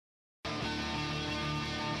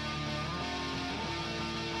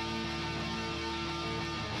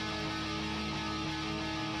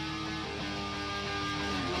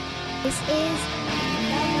This is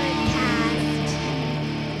Overcast.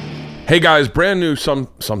 Hey guys, brand new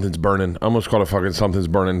Something's Burning. I almost called it fucking Something's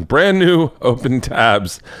Burning. Brand new Open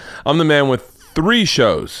Tabs. I'm the man with 3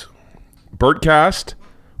 shows. Bertcast,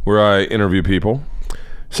 where I interview people.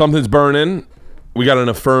 Something's Burning. We got an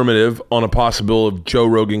affirmative on a possible of Joe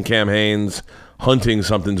Rogan, Cam Hanes hunting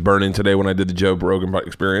Something's Burning today when I did the Joe Rogan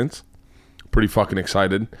experience. Pretty fucking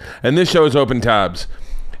excited. And this show is Open Tabs.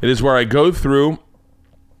 It is where I go through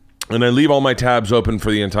and I leave all my tabs open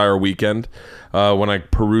for the entire weekend when I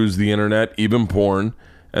peruse the internet, even porn.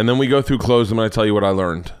 And then we go through, close them, and I tell you what I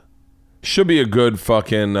learned. Should be a good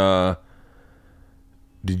fucking...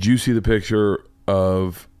 Did you see the picture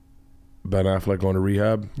of Ben Affleck going to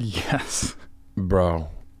rehab? Yes. Bro,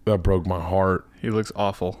 that broke my heart. He looks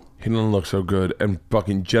awful. He doesn't look so good. And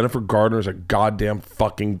fucking Jennifer Gardner is a goddamn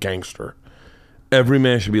fucking gangster. Every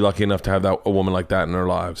man should be lucky enough to have a woman like that in their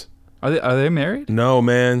lives. Are they married? No,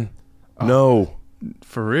 man. No.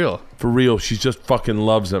 For real? For real. She just fucking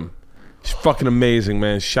loves him. She's fucking amazing,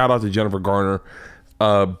 man. Shout out to Jennifer Garner.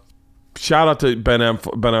 Shout out to Ben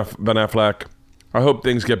Affleck. I hope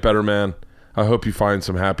things get better, man. I hope you find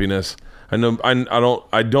some happiness. I know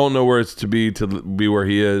I don't know where it's to be where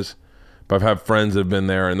he is, but I've had friends that have been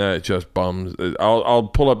there, and that just bums. I'll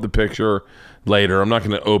pull up the picture later. I'm not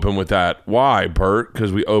going to open with that. Why, Bert?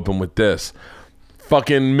 Because we open with this.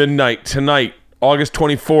 Fucking midnight tonight, August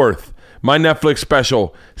 24th. My Netflix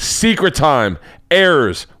special, Secret Time,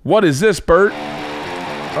 airs. What is this, Bert?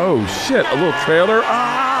 Oh, shit. A little trailer.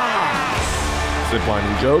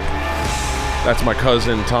 Ziplining joke. That's my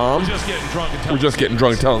cousin, Tom. We're just getting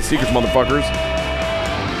drunk and telling secrets, motherfuckers.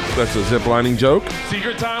 That's a ziplining joke.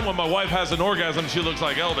 Secret time when my wife has an orgasm, she looks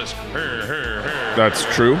like Elvis. That's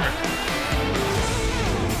true.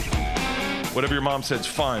 Whatever your mom said's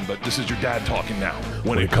fine, but this is your dad talking now.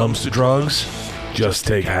 When it comes to drugs, just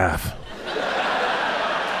take half.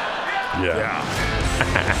 Yeah.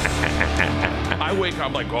 I wake up,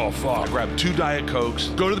 I'm like, oh fuck. I grab 2 Diet Cokes,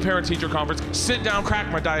 go to the parent-teacher conference, sit down,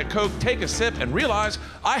 crack my Diet Coke, take a sip, and realize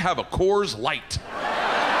I have a Coors Light.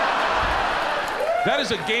 That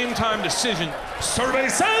is a game time decision. Survey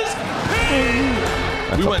says,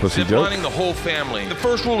 we went ziplining the whole family. The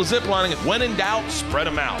first rule of ziplining is when in doubt, spread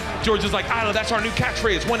them out. George is like, Isla, that's our new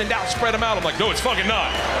catchphrase. When in doubt, spread them out. I'm like, no, it's fucking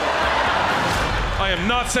not. I am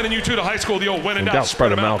not sending you two to high school, the old when in doubt,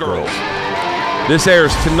 spread them out, girls. This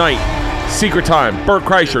airs tonight. Secret Time, Bert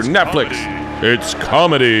Kreischer, Netflix. It's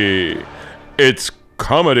comedy. It's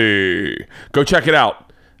comedy. Go check it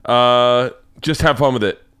out. Just have fun with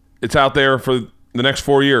it. It's out there for the next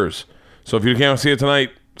 4 years. So if you can't see it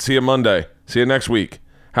tonight, see it Monday. See it next week.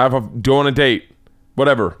 Go on a date.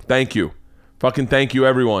 Whatever. Thank you. Fucking thank you,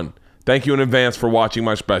 everyone. Thank you in advance for watching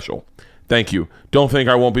my special. Thank you. Don't think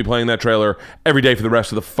I won't be playing that trailer every day for the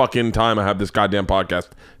rest of the fucking time I have this goddamn podcast.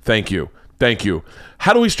 Thank you. Thank you.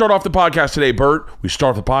 How do we start off the podcast today, Bert? We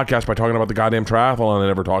start off the podcast by talking about the goddamn triathlon I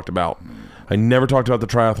never talked about. I never talked about the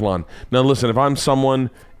triathlon. Now listen, if I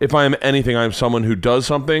am anything, I'm someone who does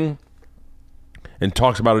something and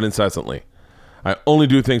talks about it incessantly. I only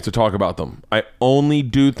do things to talk about them. I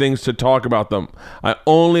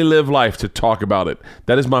only live life to talk about it.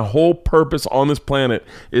 That is my whole purpose on this planet,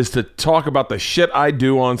 is to talk about the shit I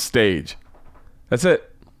do on stage. That's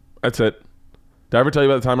it. Did I ever tell you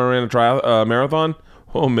about the time I ran a marathon?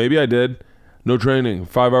 Oh, maybe I did. No training.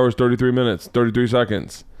 5 hours, 33 minutes, 33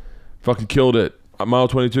 seconds. Fucking killed it. Mile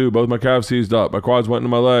 22, both my calves seized up. My quads went into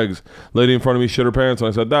my legs. Lady in front of me shit her pants, and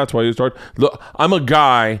I said, that's why you start. Look, I'm a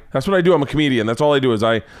guy. That's what I do. I'm a comedian. That's all I do is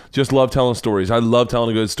I just love telling stories. I love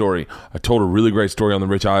telling a good story. I told a really great story on the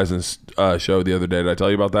Rich Eisen show the other day. Did I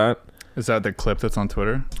tell you about that? Is that the clip that's on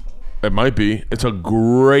Twitter? It might be. It's a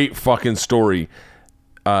great fucking story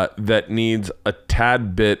that needs a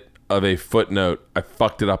tad bit of a footnote. I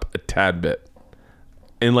fucked it up a tad bit.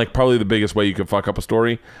 In like probably the biggest way you could fuck up a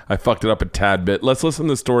story. I fucked it up a tad bit. Let's listen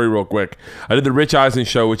to the story real quick. I did the Rich Eisen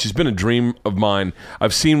show, which has been a dream of mine.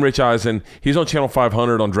 I've seen Rich Eisen. He's on Channel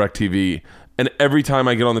 500 on DirecTV. And every time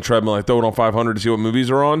I get on the treadmill, I throw it on 500 to see what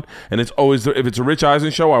movies are on. And it's always, if it's a Rich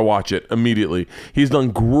Eisen show, I watch it immediately. He's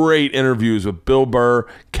done great interviews with Bill Burr,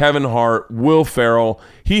 Kevin Hart, Will Ferrell.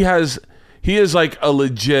 He is like a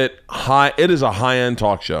legit it is a high-end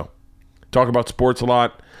talk show. Talk about sports a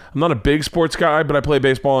lot. I'm not a big sports guy, but I played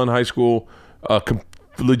baseball in high school,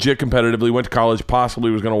 legit competitively, went to college,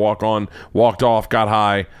 possibly was going to walk on, walked off, got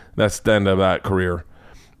high. That's the end of that career.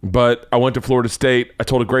 But I went to Florida State. I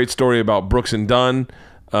told a great story about Brooks and Dunn.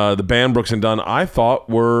 The band Brooks and Dunn, I thought,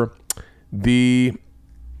 were the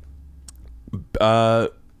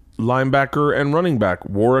linebacker and running back,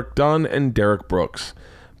 Warwick Dunn and Derek Brooks.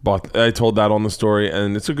 I told that on the story,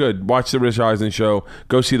 and it's a good. Watch the Rich Eisen show.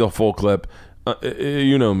 Go see the full clip.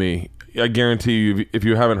 You know me. I guarantee you, if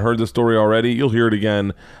you haven't heard the story already, you'll hear it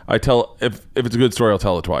again. If it's a good story, I'll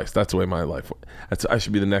tell it twice. That's the way my life. I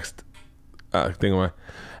should be the next thing.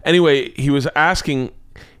 Anyway, he was asking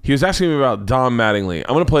me about Don Mattingly.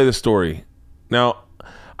 I'm going to play this story. Now,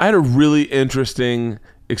 I had a really interesting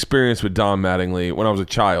experience with Don Mattingly when I was a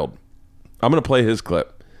child. I'm going to play his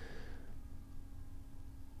clip.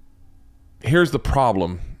 Here's the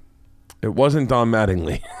problem. It wasn't Don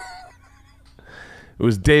Mattingly. It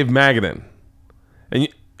was Dave Magadan. And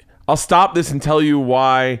I'll stop this and tell you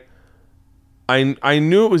why I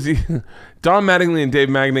knew it was Don Mattingly and Dave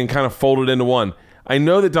Magadan kind of folded into one. I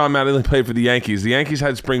know that Don Mattingly played for the Yankees. The Yankees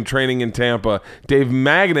had spring training in Tampa. Dave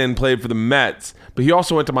Magadan played for the Mets, but he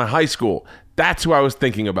also went to my high school. That's who I was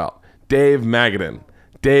thinking about. Dave Magadan.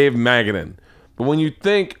 But when you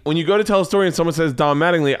go to tell a story and someone says Don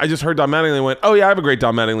Mattingly, I just heard Don Mattingly and went, oh yeah, I have a great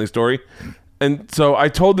Don Mattingly story. And so I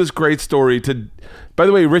told this great story to, by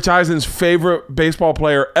the way, Rich Eisen's favorite baseball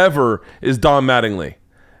player ever is Don Mattingly.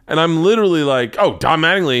 And I'm literally like, oh, Don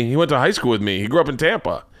Mattingly, he went to high school with me. He grew up in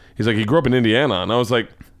Tampa. He's like, he grew up in Indiana. And I was like,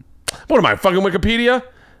 what am I, fucking Wikipedia?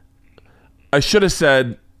 I should have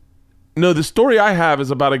said, no, the story I have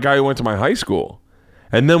is about a guy who went to my high school.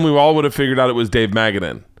 And then we all would have figured out it was Dave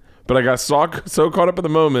Magadan. But I got so caught up in the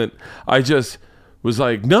moment, I just was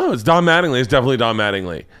like, no, it's Don Mattingly. It's definitely Don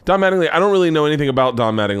Mattingly. Don Mattingly, I don't really know anything about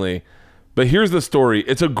Don Mattingly. But here's the story.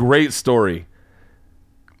 It's a great story.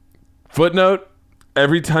 Footnote,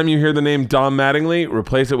 every time you hear the name Don Mattingly,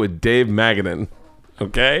 replace it with Dave Magadan.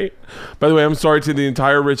 Okay? By the way, I'm sorry to the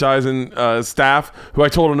entire Rich Eisen staff, who I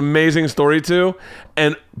told an amazing story to.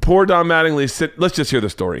 And poor Don Mattingly, let's just hear the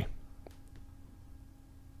story.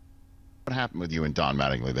 What happened with you and Don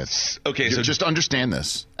Mattingly? That's okay. So just understand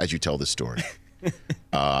this as you tell this story.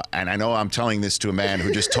 And I know I'm telling this to a man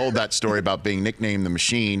who just told that story about being nicknamed the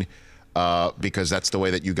Machine because that's the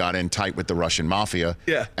way that you got in tight with the Russian mafia.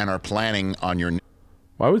 Yeah. And are planning on your.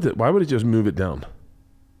 Why would it just move it down?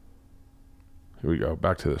 Here we go.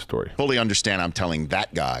 Back to the story. Fully understand. I'm telling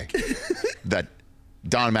that guy that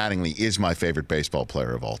Don Mattingly is my favorite baseball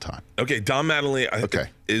player of all time. Okay, Don Mattingly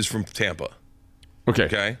is from Tampa.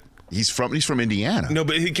 Okay. He's from Indiana. No,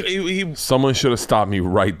 but he Someone should have stopped me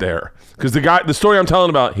right there. Because the story I'm telling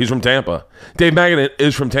about, he's from Tampa. Dave Magadan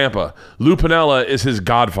is from Tampa. Lou Piniella is his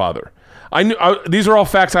godfather. These are all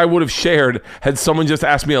facts I would have shared had someone just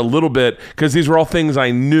asked me a little bit, because these were all things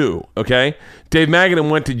I knew, okay? Dave Magadan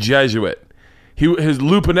went to Jesuit.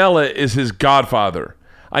 Lou Piniella is his godfather.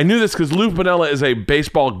 I knew this because Lou Piniella is a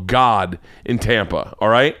baseball god in Tampa, all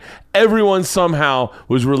right? Everyone somehow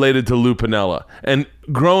was related to Lou Piniella. And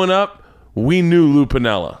growing up, we knew Lou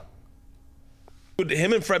Piniella.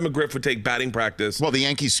 Him and Fred McGriff would take batting practice. Well, the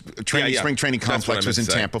Yankees spring training complex was in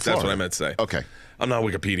Tampa, Florida. That's what I meant to say. Okay. I'm not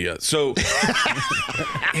Wikipedia. So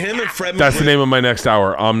him and Fred McGriff. That's the name of my next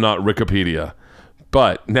hour. I'm not Wikipedia.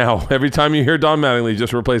 But now, every time you hear Don Mattingly,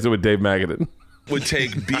 just replace it with Dave Magadan. Would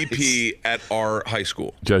take BP at our high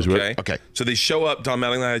school. Jesuit. Okay. So they show up. Don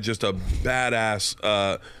Mattingly had just a badass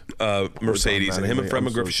Mercedes, and him and Fred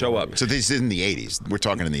McGriff show up. So this is in the 80s. We're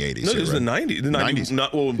talking in the 80s. No, this is the 90s. The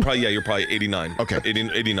 90s? Well, probably, yeah, you're probably 89. Okay.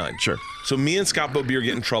 89. Sure. So me and Scott Bobeer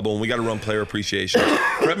get in trouble, and we got to run player appreciation.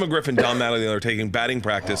 Fred McGriff and Don Mattingly are taking batting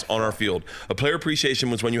practice on our field. A player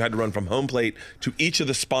appreciation was when you had to run from home plate to each of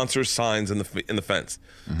the sponsors' signs in the fence.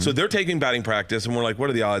 Mm-hmm. So they're taking batting practice, and we're like, what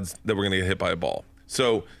are the odds that we're going to get hit by a ball?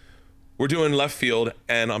 So we're doing left field,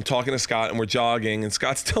 and I'm talking to Scott, and we're jogging, and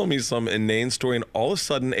Scott's telling me some inane story, and all of a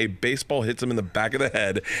sudden a baseball hits him in the back of the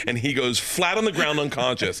head, and he goes flat on the ground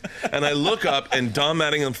unconscious. And I look up, and Don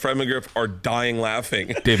Mattingly and Fred McGriff are dying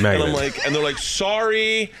laughing. Dave Magadan. And they're like,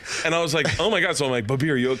 sorry. And I was like, oh my God. So I'm like, Bobby,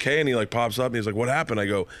 are you okay? And he like pops up, and he's like, what happened? I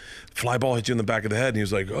go, fly ball hit you in the back of the head. And he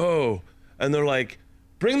was like, oh. And they're like,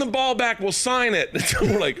 bring the ball back, we'll sign it. And so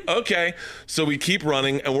we're like, okay. So we keep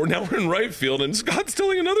running, and we're in right field, and Scott's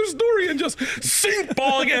telling another story, and just sink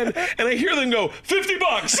ball again. And I hear them go,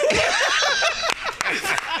 $50.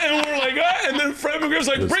 And we're like, and then Fred McGriff's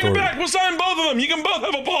like, bring it back, we'll sign both of them. You can both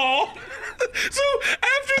have a ball. So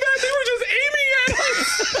after that, they were just aiming at us.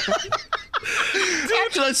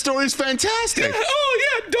 After that story is fantastic. Yeah, oh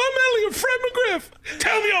yeah, Don Mattingly and Fred McGriff.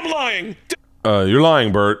 Tell me I'm lying. You're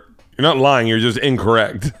lying, Bert. You're not lying, you're just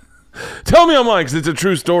incorrect. Tell me I'm lying, because it's a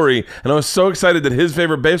true story, and I was so excited that his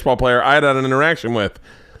favorite baseball player I had an interaction with.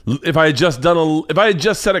 If I had just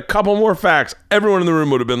said a couple more facts, everyone in the room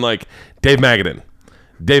would have been like, Dave Magadan.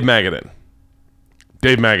 Dave Magadan.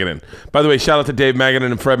 Dave Magadan. By the way, shout out to Dave Magadan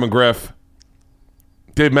and Fred McGriff.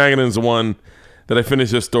 Dave Magadan's the one. that I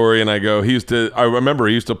finished this story and I go, I remember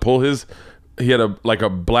he used to pull he had a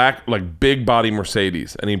black, big body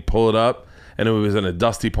Mercedes, and he'd pull it up and it was in a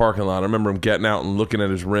dusty parking lot. I remember him getting out and looking at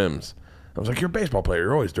his rims. I was like, you're a baseball player.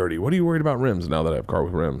 You're always dirty. What are you worried about rims now that I have a car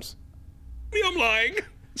with rims? I'm lying.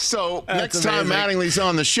 So next time Mattingly's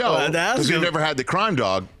on the show, because we've never had the crime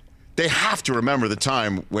dog, they have to remember the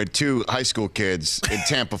time when 2 high school kids in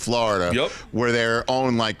Tampa, Florida, were their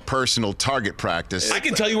own personal target practice. I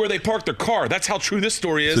can tell you where they parked their car. That's how true this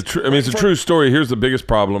story is. It's a true story. Here's the biggest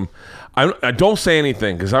problem. I don't say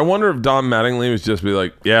anything because I wonder if Don Mattingly was just be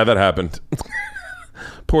like, yeah, that happened.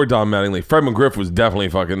 Poor Don Mattingly. Fred McGriff was definitely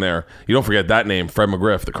fucking there. You don't forget that name, Fred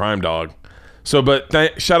McGriff, the crime dog. So, but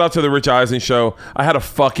shout out to the Rich Eisen Show. I had a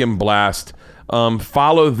fucking blast.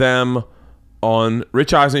 Follow them on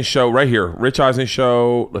Rich Eisen Show right here. Rich Eisen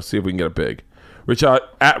Show. Let's see if we can get it big.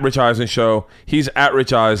 At Rich Eisen Show. He's at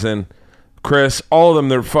Rich Eisen. Chris, all of them,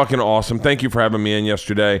 they're fucking awesome. Thank you for having me in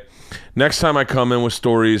yesterday. Next time I come in with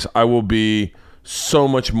stories, I will be so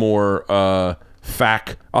much more I'll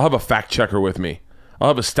have a fact checker with me. I'll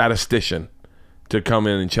have a statistician to come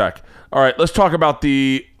in and check. All right, let's talk about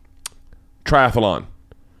the triathlon.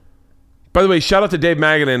 By the way, shout out to Dave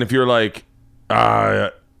Magadan if you're like,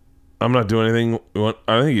 I'm not doing anything.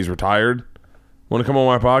 I think he's retired. Want to come on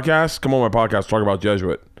my podcast? Come on my podcast, talk about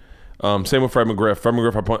Jesuit. Same with Fred McGriff. Fred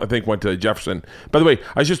McGriff, I think, went to Jefferson. By the way,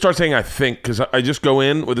 I should start saying I think because I just go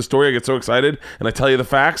in with a story. I get so excited and I tell you the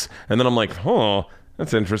facts. And then I'm like,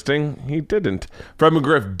 that's interesting. He didn't. Fred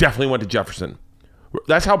McGriff definitely went to Jefferson.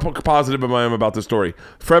 That's how positive I am about this story.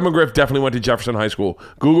 Fred McGriff definitely went to Jefferson High School.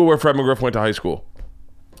 Google where Fred McGriff went to high school.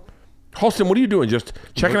 Halston, what are you doing? Just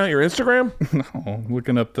checking out your Instagram? No,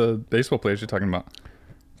 looking up the baseball players you're talking about.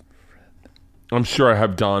 I'm sure I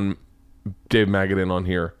have Dave Magadan on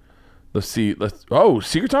here. Let's see.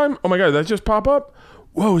 Secret Time? Oh my God, did that just pop up?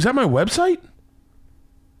 Whoa, is that my website?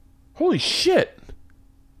 Holy shit.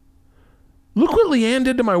 Look what Leanne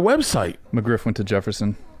did to my website. McGriff went to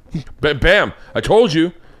Jefferson. Bam. I told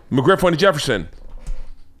you. McGriff went to Jefferson.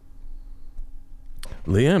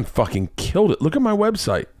 Leanne fucking killed it. Look at my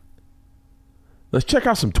website. Let's check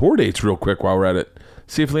out some tour dates real quick while we're at it.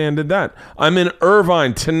 See if Leanne did that. I'm in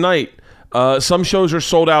Irvine tonight. Some shows are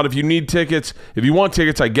sold out. If you need tickets, if you want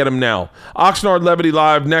tickets, I get them now. Oxnard Levity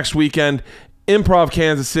Live next weekend. Improv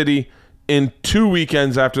Kansas City in 2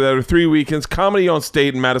 weekends after that, or 3 weekends. Comedy on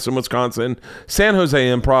State in Madison, Wisconsin. San Jose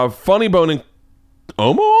Improv. Funny Bone in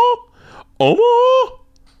Omaha.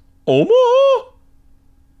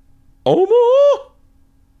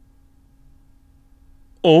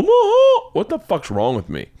 What the fuck's wrong with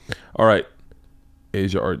me? All right.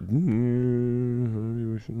 Asia Art. We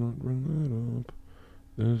should not bring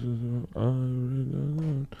that up.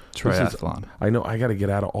 Triathlon. I know. I got to get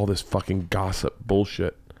out of all this fucking gossip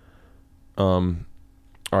bullshit. All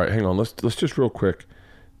right, hang on. Let's just real quick.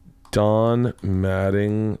 Don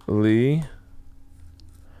Mattingly.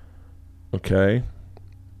 Okay.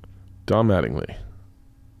 Don Mattingly.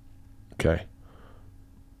 Okay.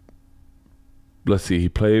 Let's see. He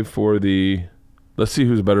played for the... Let's see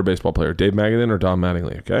who's a better baseball player, Dave Magadan or Don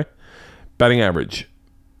Mattingly, okay? Batting average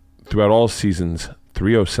throughout all seasons,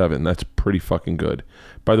 307. That's pretty fucking good.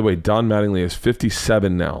 By the way, Don Mattingly is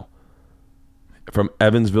 57 now. From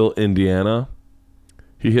Evansville, Indiana.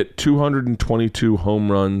 He hit 222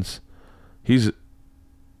 home runs.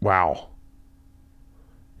 Wow.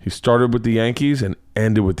 He started with the Yankees and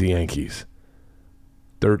ended with the Yankees.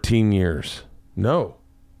 13 years. No,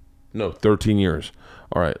 13 years.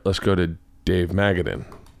 All right, let's go to Dave Magadan.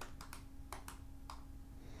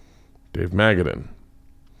 Dave Magadan,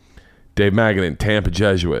 Tampa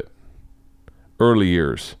Jesuit. Early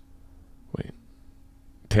years.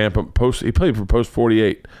 Tampa post. He played for Post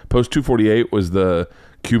 48. Post 248 was the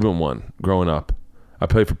Cuban one growing up. I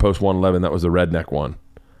played for Post 111. That was the redneck one.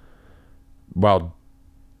 Wow.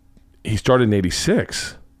 He started in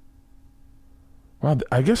 86. Wow.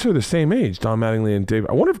 I guess they're the same age, Don Mattingly and Dave.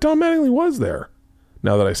 I wonder if Don Mattingly was there.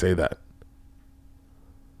 Now that I say that.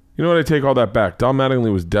 You know what? I take all that back. Don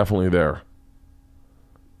Mattingly was definitely there.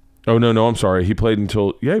 Oh, no, I'm sorry. He played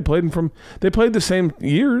until... Yeah, he played they played the same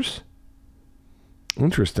years.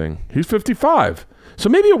 Interesting. He's 55. So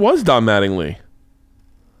maybe it was Don Mattingly.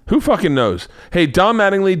 Who fucking knows? Hey, Don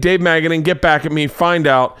Mattingly, Dave Magadan, get back at me. Find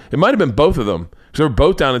out. It might have been both of them. Because they were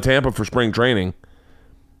both down in Tampa for spring training.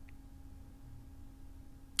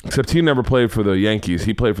 Except he never played for the Yankees.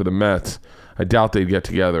 He played for the Mets. I doubt they'd get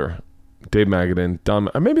together. Dave Magadan, Don...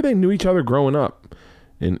 Maybe they knew each other growing up.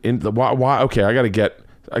 Why? Okay, I got to get...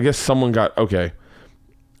 I guess someone got... Okay.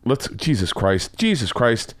 Jesus Christ.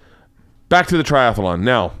 Back to the triathlon.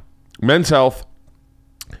 Now, Men's Health.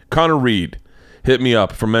 Connor Reed. hit me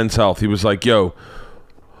up from Men's Health. He was like, yo,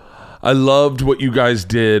 I loved what you guys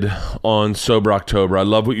did on Sober October. I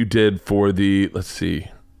love what you did for the,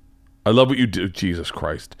 I love what you did. Jesus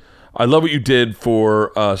Christ. I love what you did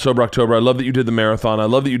for Sober October. I love that you did the marathon. I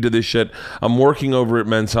love that you did this shit. I'm working over at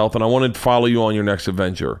Men's Health, and I wanted to follow you on your next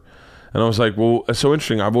adventure. And I was like, well, it's so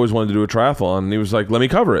interesting. I've always wanted to do a triathlon. And he was like, let me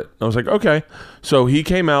cover it. And I was like, okay. So he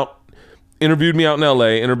came out, interviewed me out in LA,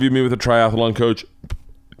 interviewed me with a triathlon coach,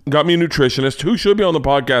 got me a nutritionist who should be on the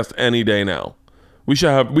podcast any day now. We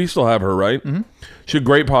still have her, right? Mm-hmm. She had a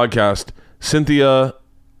great podcast. Cynthia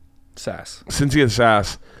Sass.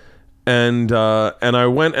 And I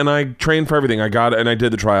went and I trained for everything. I got it and I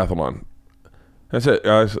did the triathlon. That's it,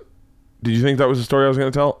 guys. Did you think that was the story I was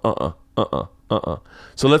going to tell?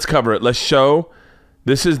 So let's cover it. Let's show.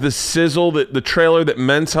 This is the sizzle, the trailer that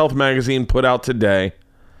Men's Health magazine put out today.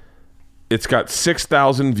 It's got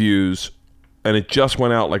 6,000 views, and it just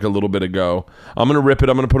went out like a little bit ago. I'm going to rip it.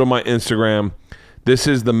 I'm going to put it on my Instagram. This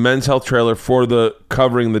is the Men's Health trailer for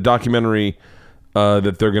covering the documentary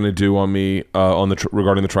that they're going to do on me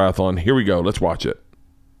regarding the triathlon. Here we go. Let's watch it.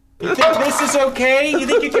 You think this is okay? You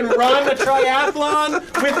think you can run a triathlon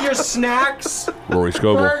with your snacks? Rory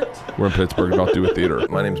Scovel. We're in Pittsburgh, about to do a theater.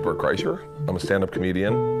 My name's Bert Kreischer. I'm a stand-up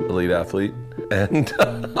comedian, elite athlete, and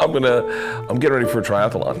I'm getting ready for a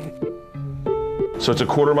triathlon. So it's a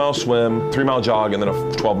 1/4-mile swim, 3-mile jog, and then a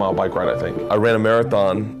 12-mile bike ride, I think. I ran a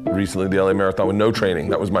marathon recently, the LA Marathon, with no training.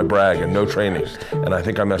 That was my brag, and no training. And I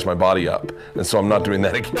think I messed my body up. And so I'm not doing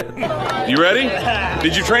that again. You ready?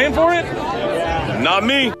 Did you train for it? Not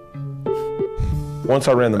me. Once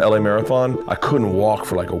I ran the LA Marathon, I couldn't walk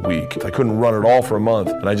for like a week. I couldn't run at all for a month,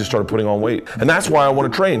 and I just started putting on weight. And that's why I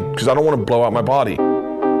want to train, because I don't want to blow out my body.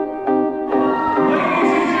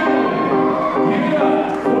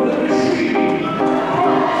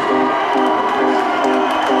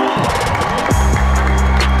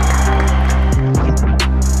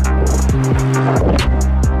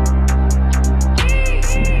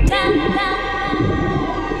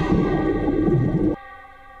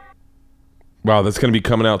 Wow, that's going to be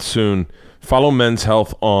coming out soon. Follow Men's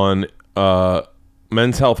Health on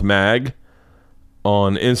Men's Health Mag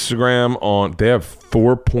on Instagram. They have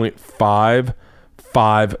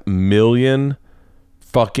 4.55 million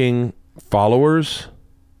fucking followers.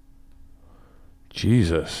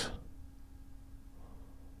 Jesus,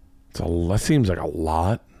 that seems like a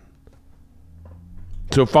lot.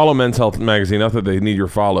 So follow Men's Health Magazine. Not that they need your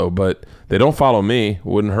follow, but they don't follow me. It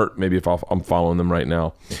wouldn't hurt maybe if I'm following them right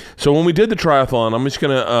now. So when we did the triathlon, I'm just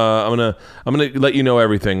gonna I'm gonna let you know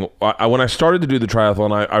everything. When I started to do the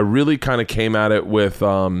triathlon, I really kind of came at it with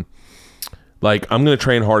like I'm gonna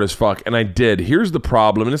train hard as fuck, and I did. Here's the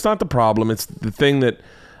problem, and it's not the problem. It's the thing that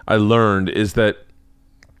I learned is that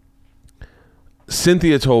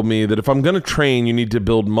Cynthia told me that if I'm going to train, you need to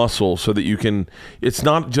build muscle so that you can, it's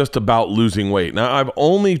not just about losing weight. Now, I've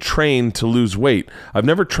only trained to lose weight. I've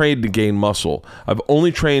never trained to gain muscle. I've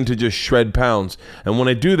only trained to just shred pounds. And when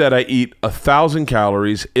I do that, I eat 1,000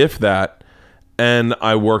 calories, if that, and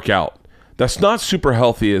I work out. That's not super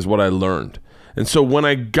healthy is what I learned. And so when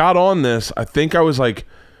I got on this, I think I was like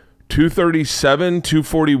 237,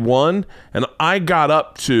 241, and I got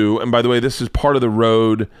up to, and by the way, this is part of the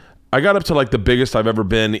road, I got up to like the biggest I've ever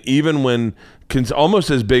been, even when, almost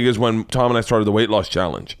as big as when Tom and I started the weight loss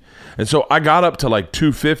challenge. And so I got up to like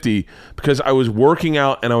 250 because I was working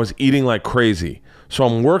out and I was eating like crazy. So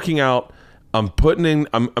I'm working out, I'm doing,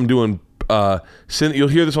 you'll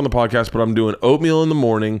hear this on the podcast, but I'm doing oatmeal in the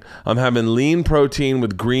morning. I'm having lean protein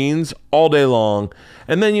with greens all day long.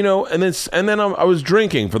 And then, I was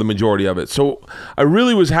drinking for the majority of it. So I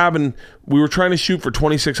really was we were trying to shoot for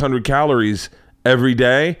 2,600 calories every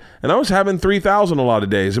day, and I was having 3,000 a lot of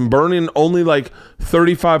days and burning only like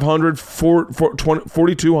 3,500,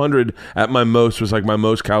 4,200 at my most was like my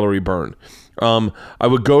most calorie burn. I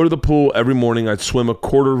would go to the pool every morning. I'd swim a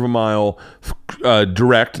 1/4 mile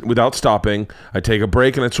direct without stopping. I'd take a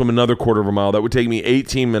break and I'd swim another 1/4 mile. That would take me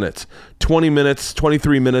 18 minutes, 20 minutes,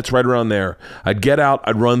 23 minutes, right around there. I'd get out,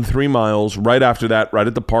 I'd run 3 miles right after that, right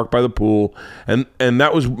at the park by the pool. And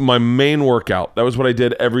that was my main workout. That was what I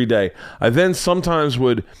did every day. I then sometimes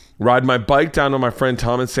would ride my bike down to my friend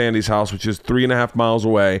Tom and Sandy's house, which is 3.5 miles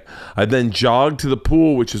away. I'd then jog to the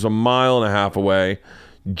pool, which is 1.5 miles away.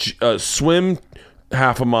 Swim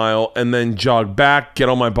 1/2 mile and then jog back, get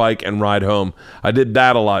on my bike and ride home. I did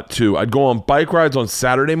that a lot too. I'd go on bike rides on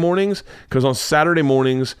Saturday mornings because on Saturday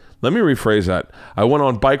mornings, let me rephrase that. I went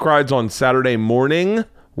on bike rides on Saturday morning.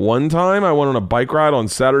 One time I went on a bike ride on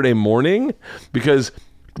Saturday morning because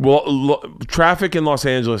traffic in Los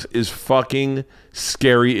Angeles is fucking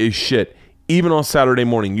scary as shit. even on Saturday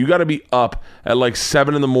morning. You got to be up at like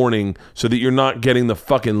 7 in the morning so that you're not getting the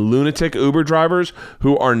fucking lunatic Uber drivers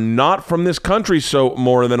who are not from this country so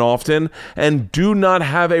more than often and do not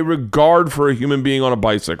have a regard for a human being on a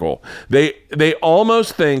bicycle. They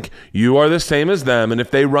almost think you are the same as them, and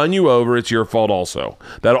if they run you over, it's your fault also.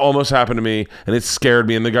 That almost happened to me, and it scared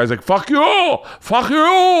me, and the guy's like, fuck you,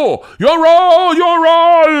 you're right.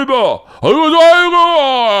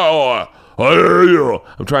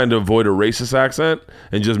 I'm trying to avoid a racist accent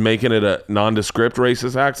and just making it a nondescript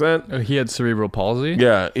racist accent. Oh, he had cerebral palsy?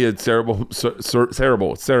 Yeah, he had cerebral.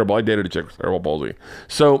 I dated a chick with cerebral palsy.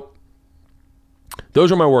 So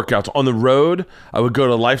those are my workouts. On the road, I would go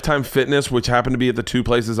to Lifetime Fitness, which happened to be at the 2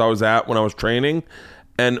 places I was at when I was training.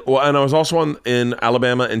 And I was also in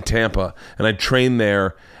Alabama and Tampa, and I trained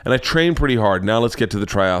there, and I trained pretty hard. Now let's get to the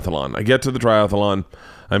triathlon. I get to the triathlon.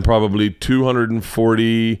 I'm probably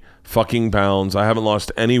 240 fucking pounds. I haven't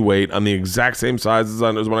lost any weight. I'm the exact same size as I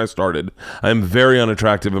was when I started. I'm very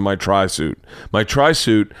unattractive in my tri-suit. My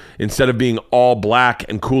tri-suit, instead of being all black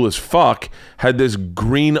and cool as fuck, had this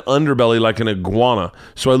green underbelly like an iguana.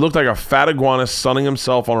 So I looked like a fat iguana sunning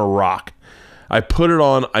himself on a rock. I put it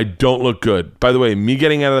on. I don't look good. By the way, me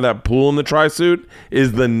getting out of that pool in the tri-suit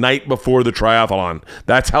is the night before the triathlon.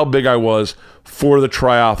 That's how big I was for the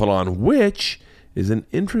triathlon, which is an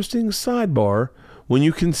interesting sidebar when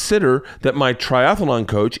you consider that my triathlon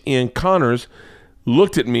coach, Ian Connors,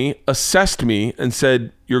 looked at me, assessed me, and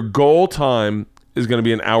said, your goal time is going to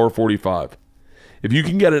be 1 hour 45. If you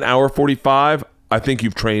can get 1 hour 45, I think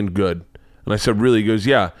you've trained good. And I said, really? He goes,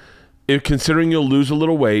 yeah. Considering you'll lose a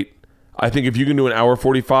little weight, I think if you can do 1 hour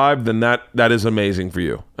 45, then that is amazing for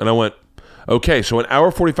you. And I went, okay, so 1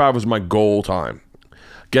 hour 45 was my goal time.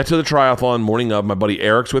 Get to the triathlon morning of. My buddy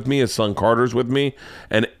Eric's with me. His son Carter's with me.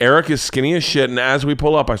 And Eric is skinny as shit. And as we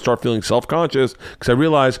pull up, I start feeling self-conscious because I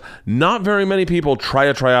realize not very many people try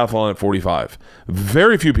a triathlon at 45.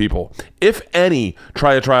 Very few people, if any,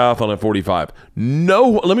 try a triathlon at 45.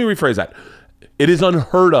 No, let me rephrase that. It is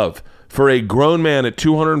unheard of for a grown man at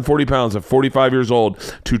 240 pounds at 45 years old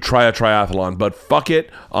to try a triathlon. But fuck it,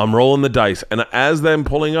 I'm rolling the dice. And as them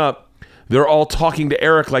pulling up, they're all talking to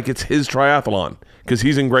Eric like it's his triathlon because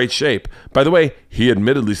he's in great shape. By the way, he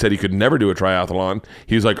admittedly said he could never do a triathlon.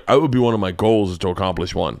 He was like, I would be one of my goals is to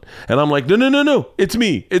accomplish one. And I'm like, no, it's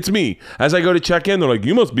me. As I go to check in, they're like,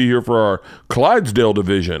 you must be here for our Clydesdale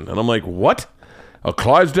division. And I'm like, what? A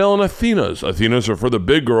Clydesdale and Athenas. Athenas are for the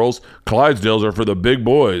big girls. Clydesdales are for the big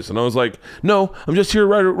boys. And I was like, no, I'm just here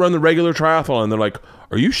to run the regular triathlon. And they're like,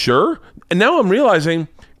 are you sure? And now I'm realizing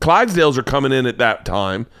Clydesdales are coming in at that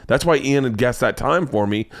time. That's why Ian had guessed that time for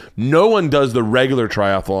me. No one does the regular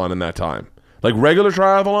triathlon in that time. Like regular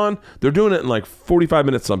triathlon, they're doing it in like 45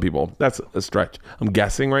 minutes, some people. That's a stretch. I'm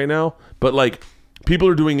guessing right now. But like people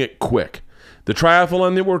are doing it quick. The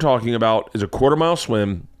triathlon that we're talking about is a 1/4-mile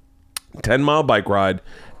swim, 10-mile bike ride,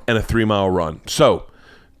 and a 3-mile run. So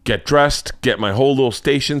get dressed, get my whole little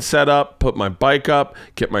station set up, put my bike up,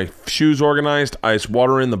 get my shoes organized, ice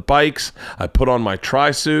water in the bikes. I put on my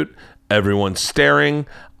tri-suit. Everyone's staring.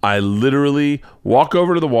 I literally walk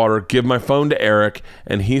over to the water, give my phone to Eric,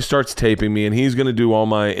 and he starts taping me, and he's going to do all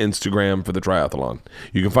my Instagram for the triathlon.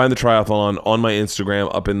 You can find the triathlon on my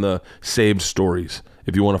Instagram up in the saved stories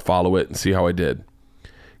if you want to follow it and see how I did.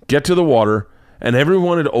 Get to the water, and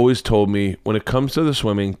everyone had always told me, when it comes to the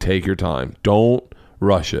swimming, take your time. Don't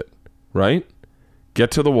rush it, right? Get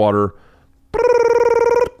to the water,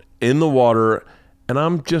 in the water, and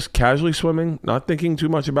I'm just casually swimming, not thinking too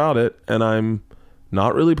much about it, and I'm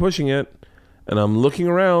not really pushing it, and I'm looking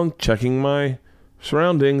around, checking my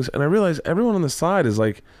surroundings, and I realize everyone on the side is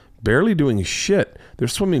like barely doing shit. They're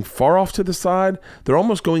swimming far off to the side. They're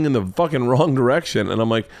almost going in the fucking wrong direction, and I'm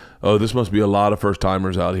like, oh, this must be a lot of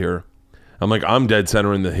first-timers out here. I'm like, I'm dead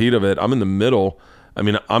center in the heat of it. I'm in the middle. I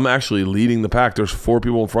mean, I'm actually leading the pack. There's 4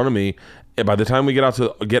 people in front of me. And by the time we get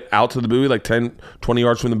out to the buoy, like 10, 20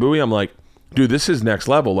 yards from the buoy, I'm like, dude, this is next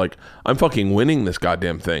level. Like, I'm fucking winning this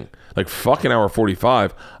goddamn thing. Like, fucking hour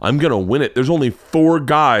 45, I'm going to win it. There's only 4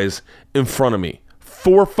 guys in front of me.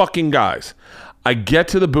 4 fucking guys. I get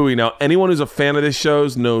to the buoy. Now, anyone who's a fan of this show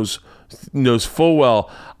knows full well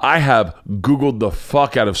I have Googled the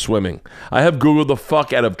fuck out of swimming. I have Googled the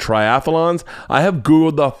fuck out of triathlons. I have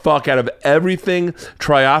Googled the fuck out of everything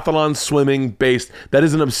triathlon swimming based. That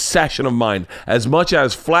is an obsession of mine. As much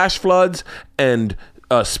as flash floods and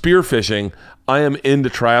spearfishing, I am into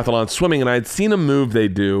triathlon swimming. And I had seen a move they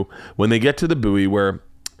do when they get to the buoy where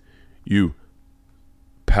you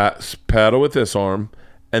paddle with this arm,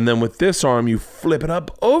 and then with this arm you flip it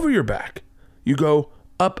up over your back. You go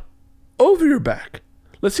up over your back.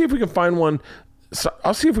 Let's see if we can find one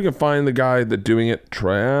I'll see if we can find the guy that's doing it.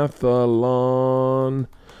 Triathlon,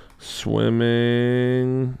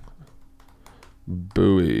 swimming,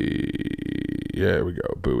 buoy. Yeah, here we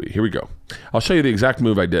go. Buoy. Here we go. I'll show you the exact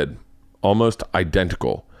move I did. Almost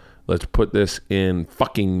identical. Let's put this in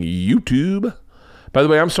fucking YouTube. By the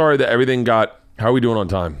way, I'm sorry that everything got... How are we doing on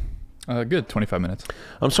time? Good, 25 minutes.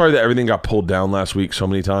 I'm sorry that everything got pulled down last week so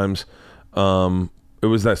many times. It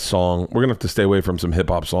was that song. We're going to have to stay away from some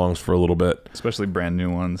hip-hop songs for a little bit. Especially brand new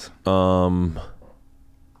ones.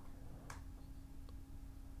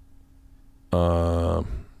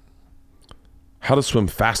 How to swim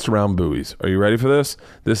fast around buoys. Are you ready for this?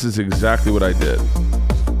 This is exactly what I did.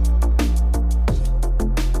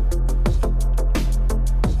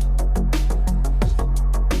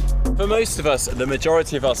 For most of us, the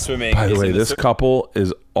majority of our swimming... By the way, this couple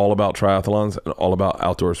is all about triathlons and all about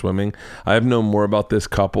outdoor swimming. I have known more about this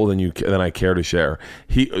couple than I care to share.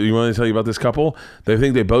 You want me to tell you about this couple? They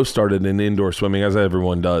think they both started in indoor swimming, as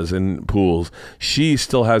everyone does, in pools. She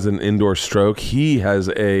still has an indoor stroke. He has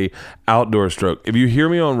a outdoor stroke. If you hear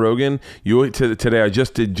me on Rogan, today, I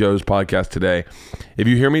just did Joe's podcast today. If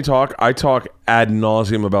you hear me talk, I talk ad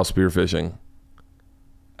nauseum about spearfishing.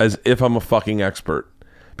 As if I'm a fucking expert.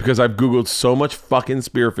 Because I've Googled so much fucking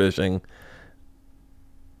spearfishing.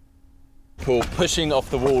 Pushing off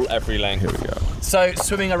the wall every length. Here we go. So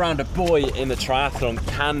swimming around a buoy in the triathlon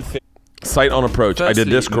can fit. Sight on approach. Firstly, I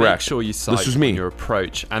did this correct. Make sure you sight this was me. on your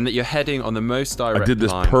approach and that you're heading on the most direct I did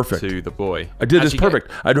this line perfect. to the buoy. I did this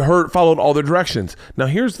perfect. I'd followed all the directions. Now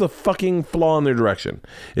here's the fucking flaw in their direction.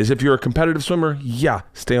 Is if you're a competitive swimmer, yeah,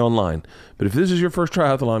 stay on line. But if this is your first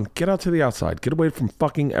triathlon, get out to the outside. Get away from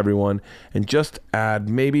fucking everyone and just add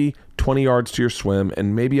maybe 20 yards to your swim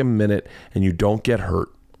and maybe a minute and you don't get hurt.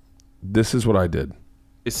 This is what I did.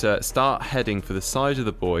 Is start heading for the side of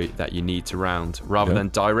the buoy that you need to round, rather than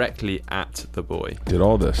directly at the buoy. Did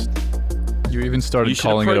all this. You even started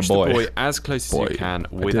calling it a buoy. You should approach the buoy as close as you can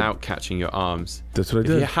without catching your arms. That's what I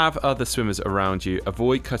did. If you have other swimmers around you,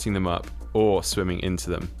 avoid cutting them up or swimming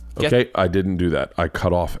into them. Okay, I didn't do that. I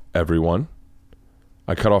cut off everyone.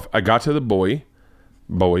 I got to the buoy,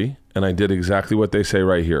 and I did exactly what they say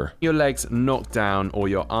right here. Your legs knocked down or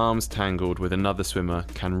your arms tangled with another swimmer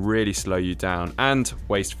can really slow you down and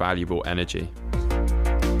waste valuable energy.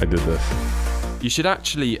 I did this. You should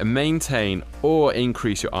actually maintain or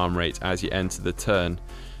increase your arm rate as you enter the turn.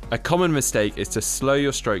 A common mistake is to slow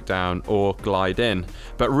your stroke down or glide in,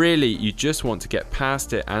 but really you just want to get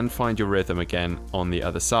past it and find your rhythm again on the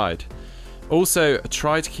other side. Also,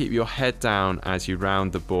 try to keep your head down as you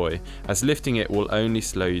round the buoy, as lifting it will only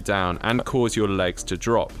slow you down and cause your legs to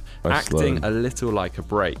drop, acting a little like a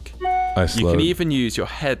brake. You can even use your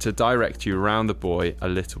head to direct you around the buoy a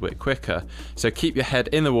little bit quicker, so keep your head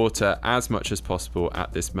in the water as much as possible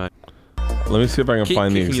at this moment. Let me see if I can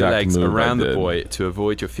find the exact move I did. Keep kicking your legs around the buoy to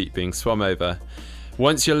avoid your feet being swum over.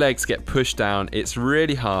 Once your legs get pushed down, it's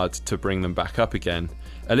really hard to bring them back up again.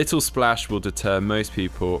 A little splash will deter most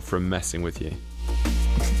people from messing with you.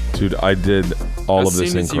 Dude, I did all of this incorrect.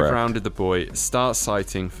 As soon as you've rounded the buoy, start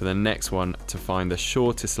sighting for the next one to find the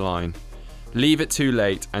shortest line. Leave it too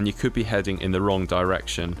late and you could be heading in the wrong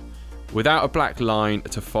direction. Without a black line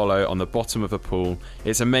to follow on the bottom of a pool,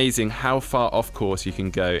 it's amazing how far off course you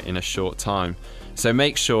can go in a short time. So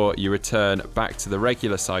make sure you return back to the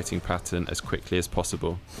regular sighting pattern as quickly as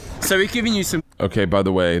possible. So we've given you some... Okay, by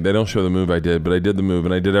the way, they don't show the move I did, but I did the move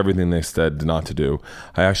and I did everything they said not to do.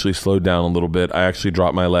 I actually slowed down a little bit. I actually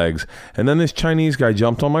dropped my legs. And then this Chinese guy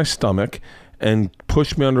jumped on my stomach and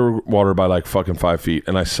pushed me underwater by like fucking 5 feet,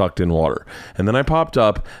 and I sucked in water. And then I popped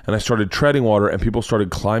up and I started treading water and people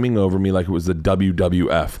started climbing over me like it was the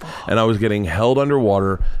WWF. And I was getting held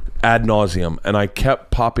underwater ad nauseum, and I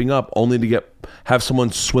kept popping up only to have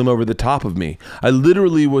someone swim over the top of me. I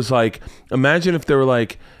literally was like, imagine if they were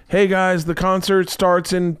like, hey guys, the concert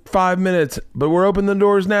starts in 5 minutes, but we're opening the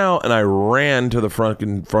doors now. And I ran to the front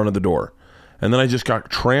of the door. And then I just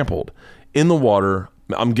got trampled in the water.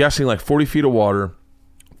 I'm guessing like 40 feet of water.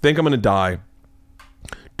 Think I'm going to die.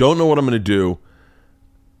 Don't know what I'm going to do.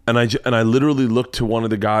 And I literally looked to one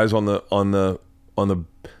of the guys on the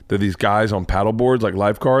these guys on paddle boards, like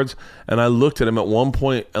lifeguards. And I looked at him at one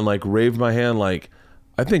point and like waved my hand like,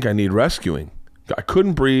 I think I need rescuing. I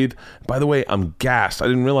couldn't breathe. By the way, I'm gassed. I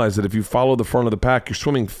didn't realize that if you follow the front of the pack, you're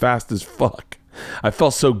swimming fast as fuck. I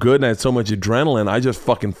felt so good and I had so much adrenaline. I just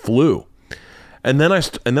fucking flew. And then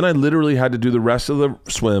I literally had to do the rest of the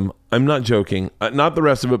swim. I'm not joking. Not the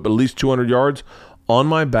rest of it, but at least 200 yards on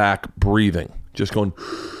my back, breathing. Just going,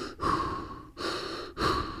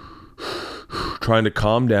 trying to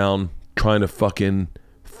calm down, trying to fucking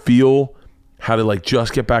feel how to like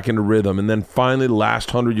just get back into rhythm. And then finally the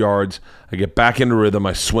last 100 yards, I get back into rhythm.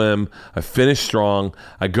 I swim. I finish strong.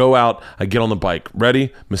 I go out. I get on the bike.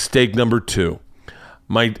 Ready? Mistake number 2.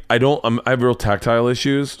 I have real tactile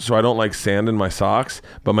issues, so I don't like sand in my socks,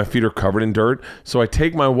 but my feet are covered in dirt. So I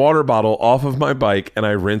take my water bottle off of my bike and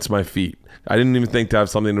I rinse my feet. I didn't even think to have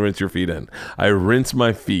something to rinse your feet in. I rinse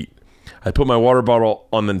my feet. I put my water bottle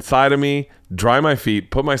on the side of me, dry my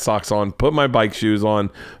feet, put my socks on, put my bike shoes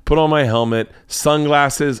on, put on my helmet,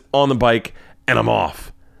 sunglasses, on the bike, and I'm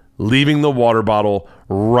off. Leaving the water bottle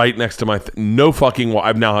right next to my... no fucking...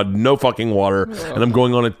 I've now had no fucking water, and I'm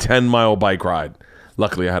going on a 10-mile bike ride.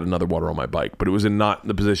 Luckily, I had another water on my bike, but it was not in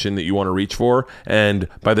the position that you want to reach for. And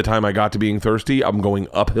by the time I got to being thirsty, I'm going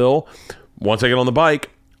uphill. Once I get on the bike,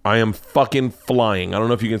 I am fucking flying. I don't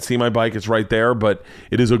know if you can see my bike. It's right there, but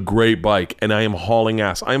it is a great bike, and I am hauling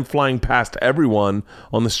ass. I am flying past everyone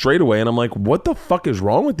on the straightaway, and I'm like, what the fuck is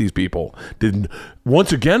wrong with these people?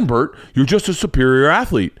 Once again, Bert, you're just a superior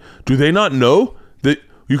athlete. Do they not know that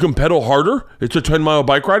you can pedal harder? It's a 10-mile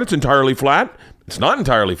bike ride. It's entirely flat. It's not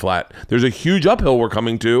entirely flat. There's a huge uphill we're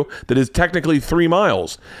coming to that is technically 3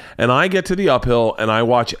 miles. And I get to the uphill and I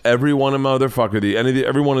watch every one of these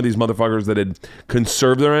motherfuckers that had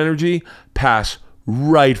conserved their energy pass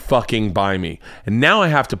right fucking by me. And now I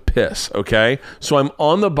have to piss, okay? So I'm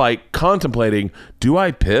on the bike contemplating, do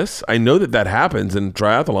I piss? I know that happens in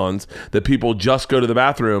triathlons, that people just go to the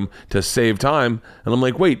bathroom to save time. And I'm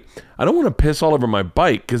like, wait, I don't want to piss all over my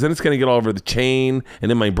bike because then it's going to get all over the chain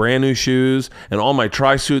and in my brand new shoes and all my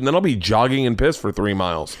tri-suit, and then I'll be jogging and piss for 3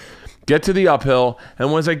 miles. Get to the uphill,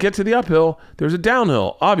 and once I get to the uphill, there's a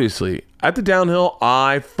downhill, obviously. At the downhill,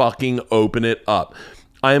 I fucking open it up.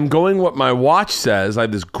 I am going what my watch says. I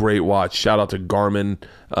have this great watch. Shout out to Garmin.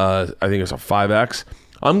 I think it's a 5X.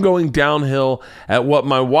 I'm going downhill at what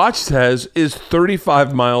my watch says is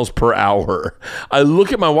 35 miles per hour. I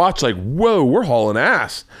look at my watch like, whoa, we're hauling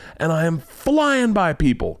ass. And I am flying by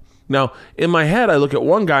people. Now, in my head, I look at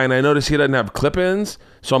one guy and I notice he doesn't have clip-ins.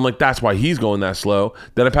 So I'm like, that's why he's going that slow.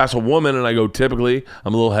 Then I pass a woman and I go, typically,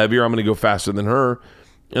 I'm a little heavier. I'm going to go faster than her.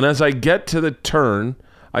 And as I get to the turn,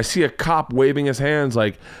 I see a cop waving his hands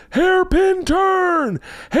like, hairpin turn,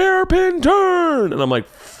 hairpin turn. And I'm like,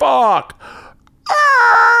 fuck.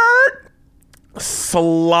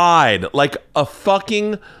 Slide like a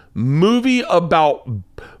fucking movie about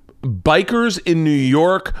bikers in New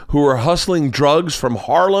York who are hustling drugs from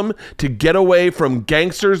Harlem to get away from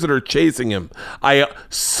gangsters that are chasing him. I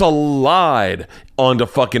slide onto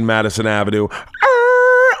fucking Madison Avenue,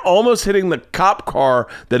 almost hitting the cop car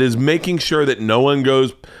that is making sure that no one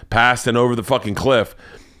goes past and over the fucking cliff.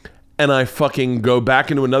 And I fucking go back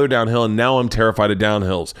into another downhill, and now I'm terrified of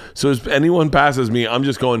downhills. So if anyone passes me, I'm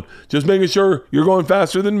just making sure you're going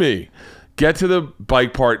faster than me. Get to the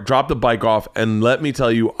bike part, drop the bike off, and let me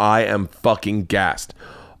tell you, I am fucking gassed.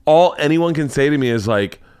 All anyone can say to me is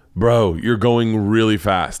like, bro, you're going really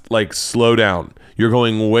fast. Like, slow down. You're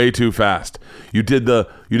going way too fast. You did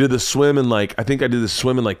the swim in I think I did the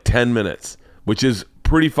swim in 10 minutes, which is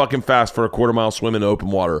pretty fucking fast for a quarter-mile swim in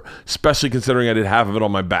open water, especially considering I did half of it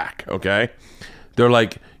on my back, okay? They're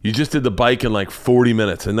like, you just did the bike in 40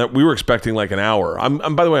 minutes, and that we were expecting an hour.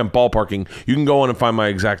 I'm by the way, I'm ballparking. You can go on and find my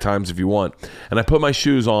exact times if you want. And I put my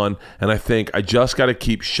shoes on, and I think I just got to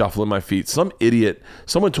keep shuffling my feet. Some idiot,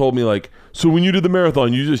 someone told me so when you did the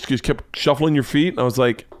marathon, you just kept shuffling your feet? And I was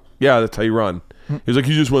like, yeah, that's how you run. He was like,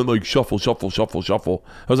 you just went shuffle, shuffle, shuffle, shuffle.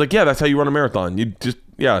 I was like, yeah, that's how you run a marathon. You just,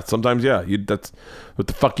 yeah, sometimes, yeah, that's what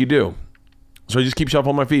the fuck you do. So I just keep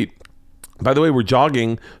shuffling my feet. By the way, we're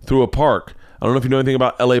jogging through a park. I don't know if you know anything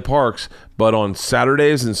about LA parks, but on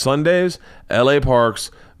Saturdays and Sundays, LA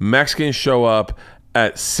parks, Mexicans show up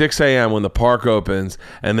at 6 a.m. when the park opens,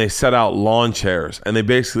 and they set out lawn chairs, and they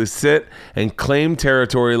basically sit and claim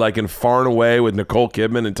territory like in Far and Away with Nicole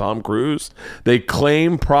Kidman and Tom Cruise. They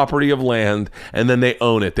claim property of land, and then they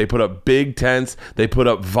own it. They put up big tents. They put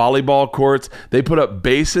up volleyball courts. They put up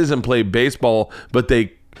bases and play baseball, but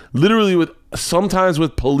they literally, sometimes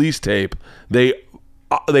with police tape, they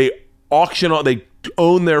auction on, they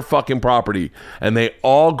own their fucking property, and they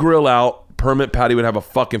all grill out. Permit Patty would have a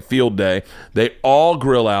fucking field day. They all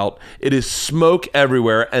grill out. It is smoke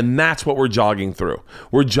everywhere, and that's what we're jogging through.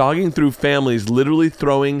 We're jogging through families literally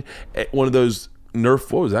throwing one of those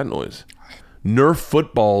Nerf, what was that noise? Nerf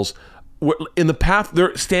footballs in the path.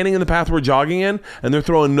 They're standing in the path we're jogging in, and they're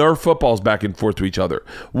throwing Nerf footballs back and forth to each other.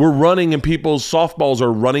 We're running, and people's softballs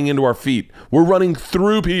are running into our feet. We're running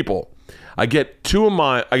through people. I get to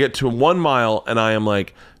 1 mile, and I am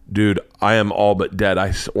like, dude, I am all but dead.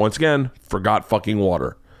 I, once again, forgot fucking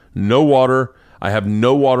water. No water. I have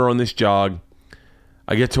no water on this jog.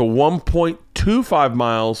 I get to 1.2 2 5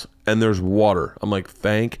 miles, and there's water. I'm like,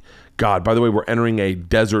 thank God. By the way, we're entering a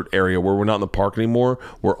desert area where we're not in the park anymore.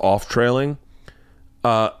 We're off trailing.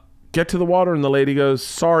 Get to the water, and the lady goes,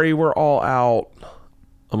 sorry, we're all out.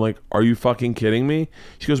 I'm like, are you fucking kidding me?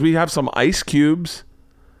 She goes, we have some ice cubes.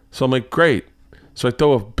 So I'm like, great. So I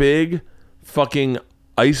throw a big fucking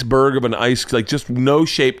iceberg of an ice, like just no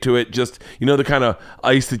shape to it, just, you know, the kind of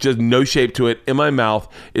ice that just no shape to it, in my mouth.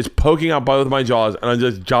 It's poking out both my jaws, and I'm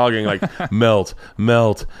just jogging like melt,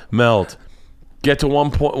 melt, melt. Get to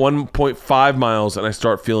 1.5 miles, and I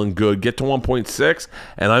start feeling good. Get to 1.6,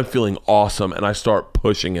 and I'm feeling awesome, and I start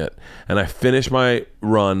pushing it. And I finish my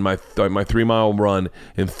run, my 3 mile run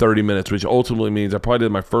in 30 minutes, which ultimately means I probably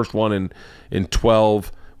did my first one in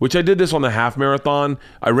 12, which I did this on the half marathon.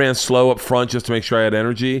 I ran slow up front just to make sure I had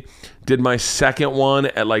energy. Did my second one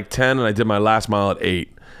at like 10, and I did my last mile at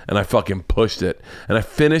 8, and I fucking pushed it. And I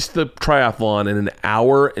finished the triathlon in an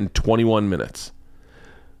hour and 21 minutes.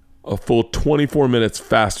 A full 24 minutes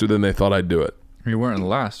faster than they thought I'd do it. You weren't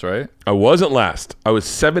last, right? I wasn't last. I was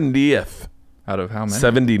 70th. Out of how many?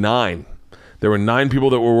 79. There were 9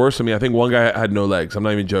 people that were worse than me. I think one guy had no legs. I'm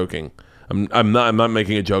not even joking. I'm not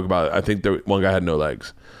making a joke about it. I think one guy had no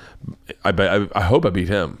legs. I hope I beat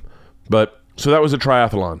him. But so that was a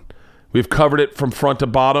triathlon. We've covered it from front to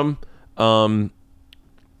bottom.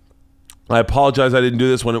 I apologize I didn't do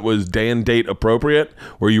this when it was day and date appropriate,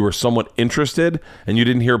 where you were somewhat interested and you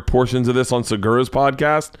didn't hear portions of this on Segura's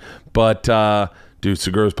podcast. But, dude,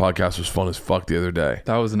 Segura's podcast was fun as fuck the other day.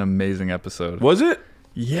 That was an amazing episode. Was it?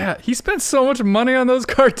 Yeah. He spent so much money on those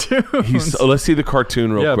cartoons. Let's see the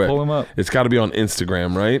cartoon real quick. Yeah, pull him up. It's got to be on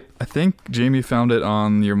Instagram, right? I think Jamie found it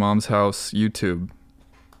on Your Mom's House YouTube.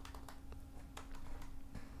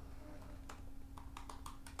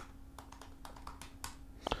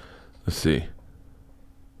 Let's see.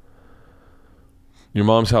 Your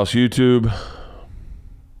Mom's House YouTube.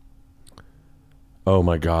 Oh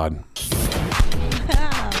my God.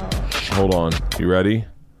 Hold on. You ready?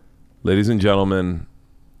 Ladies and gentlemen,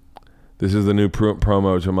 this is the new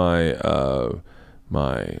promo to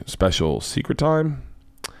my special Secret Time,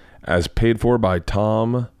 as paid for by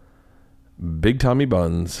Tom Big Tommy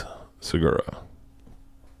Buns Segura.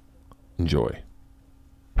 Enjoy.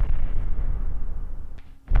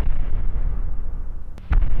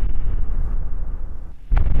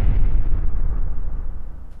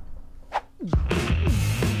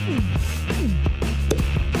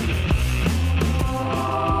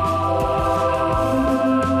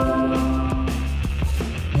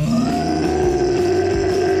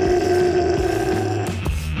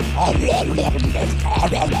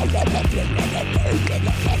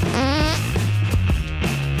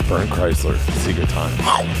 Bernd Chrysler, Secret Time.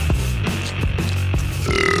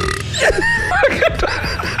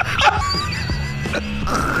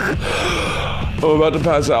 I'm about to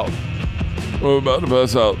pass out.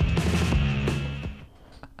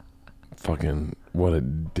 Fucking, what a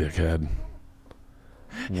dickhead.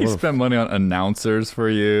 He spent money on announcers for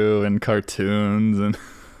you and cartoons and...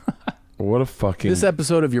 What a fucking... This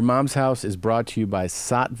episode of Your Mom's House is brought to you by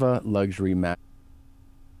Sattva Luxury Mat.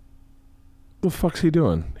 What the fuck's he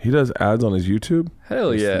doing? He does ads on his YouTube?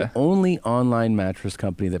 Hell yeah. It's the only online mattress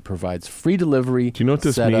company that provides free delivery. Do you know what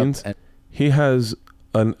this means? He has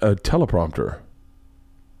a teleprompter.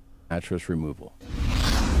 Mattress removal.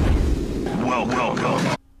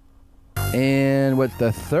 Welcome. And what's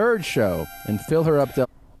the third show? And fill her up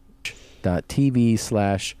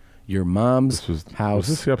 .tv/Your Mom's House. Was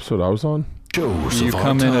this the episode I was on? You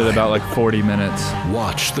come in at about like 40 minutes.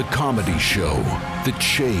 Watch the comedy show that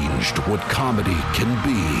changed what comedy can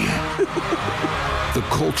be. The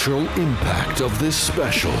cultural impact of this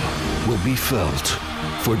special will be felt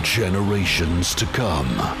for generations to come.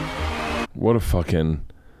 What a fucking...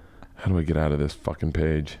 How do I get out of this fucking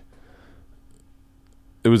page?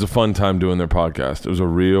 It was a fun time doing their podcast. It was a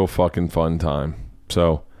real fucking fun time.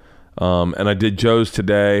 So... and I did Joe's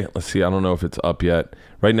today. Let's see. I don't know if it's up yet.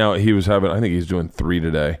 Right now, I think he's doing 3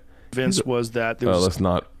 today. Vince was that. Let's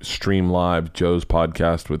not stream live Joe's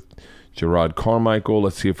podcast with Gerard Carmichael.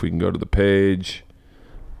 Let's see if we can go to the page.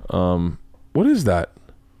 What is that?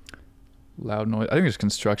 Loud noise. I think there's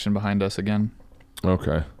construction behind us again.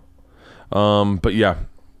 Okay. But yeah.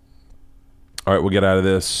 All right, we'll get out of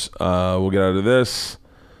this. We got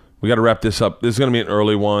to wrap this up. This is going to be an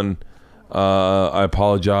early one. I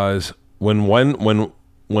apologize. When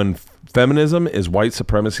feminism is white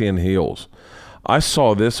supremacy and heels. I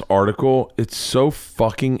saw this article. It's so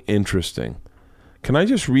fucking interesting. Can I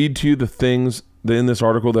just read to you the things in this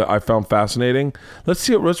article that I found fascinating? Let's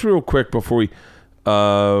real quick before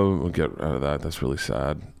we'll get out of that. That's really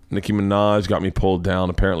sad. Nicki Minaj got me pulled down.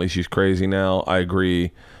 Apparently she's crazy now. I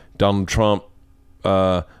agree. Donald Trump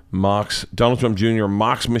Jr.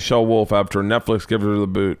 mocks Michelle Wolf after Netflix gives her the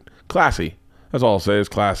boot. Classy. That's all I'll say is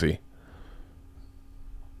classy.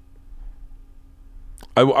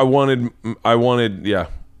 I wanted, yeah.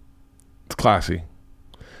 It's classy.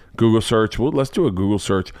 Google search. Well, let's do a Google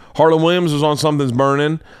search. Harlan Williams was on Something's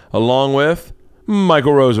Burning along with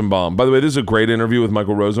Michael Rosenbaum. By the way, this is a great interview with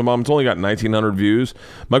Michael Rosenbaum. It's only got 1,900 views.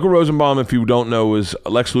 Michael Rosenbaum, if you don't know, is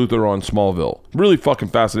Lex Luthor on Smallville. Really fucking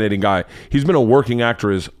fascinating guy. He's been a working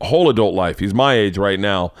actor his whole adult life. He's my age right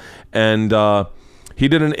now. And he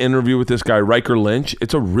did an interview with this guy, Riker Lynch.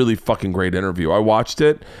 It's a really fucking great interview. I watched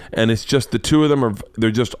it, and it's just the two of them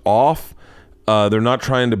they're just off. They're not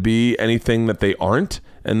trying to be anything that they aren't.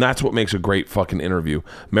 And that's what makes a great fucking interview.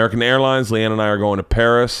 American Airlines, Leanne and I are going to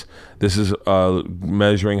Paris. This is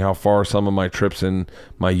measuring how far some of my trips in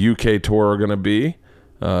my UK tour are going to be,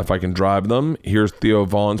 if I can drive them. Here's Theo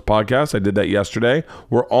Vaughn's podcast. I did that yesterday.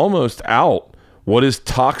 We're almost out. What is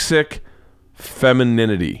toxic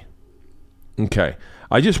femininity? Okay.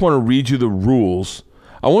 I just want to read you the rules.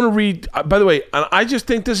 I want to read, by the way, I just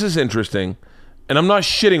think this is interesting, and I'm not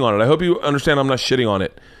shitting on it. I hope you understand I'm not shitting on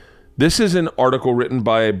it. This is an article written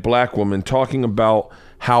by a black woman talking about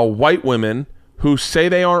how white women who say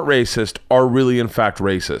they aren't racist are really in fact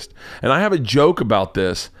racist. And I have a joke about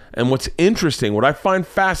this. And what's interesting, what I find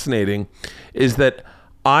fascinating is that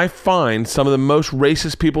I find some of the most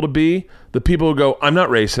racist people to be the people who go, I'm not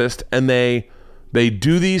racist. And they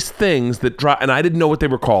do these things that drive, and I didn't know what they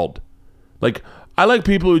were called. Like, I like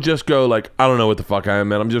people who just go like, I don't know what the fuck I am,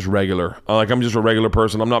 man. I'm just regular. I'm just a regular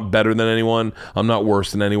person. I'm not better than anyone. I'm not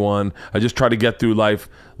worse than anyone. I just try to get through life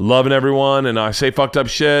loving everyone, and I say fucked up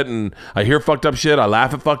shit, and I hear fucked up shit. I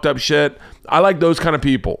laugh at fucked up shit. I like those kind of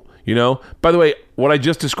people, you know? By the way, what I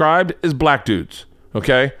just described is black dudes,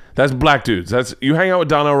 okay? That's black dudes. That's you hang out with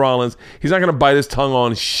Donnell Rollins, he's not going to bite his tongue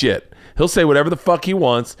on shit. He'll say whatever the fuck he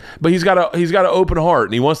wants, but he's got an open heart,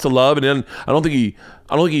 and he wants to love. And then I don't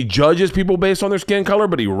think he judges people based on their skin color,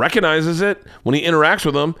 but he recognizes it when he interacts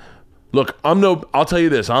with them. Look, I'll tell you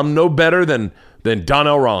this: I'm no better than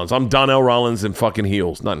Donnell Rollins. I'm Donnell Rollins in fucking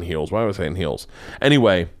heels, not in heels. Why was I saying heels?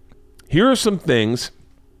 Anyway, here are some things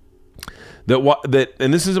that,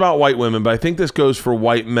 and this is about white women, but I think this goes for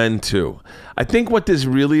white men too. I think what this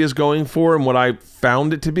really is going for, and what I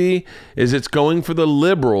found it to be, is it's going for the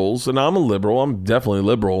liberals, and I'm a liberal, I'm definitely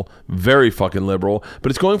liberal, very fucking liberal,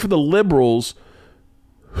 but it's going for the liberals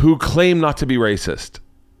who claim not to be racist,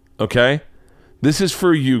 okay? This is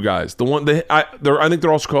for you guys. I think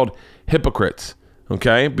they're also called hypocrites,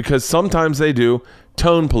 okay? Because sometimes they do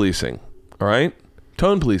tone policing, all right?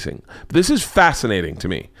 Tone policing. This is fascinating to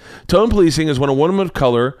me. Tone policing is when a woman of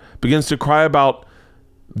color begins to cry about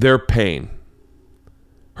their pain,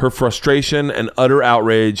 her frustration and utter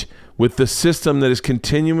outrage with the system that is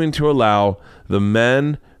continuing to allow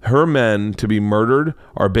her men to be murdered,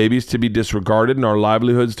 our babies to be disregarded, and our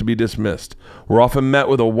livelihoods to be dismissed. We're often met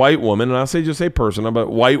with a white woman, and I'll say just a person, but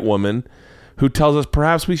white woman, who tells us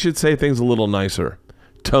perhaps we should say things a little nicer.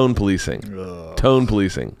 Tone policing. Ugh. Tone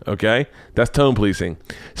policing, okay? That's tone policing.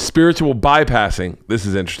 Spiritual bypassing. This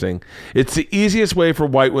is interesting. It's the easiest way for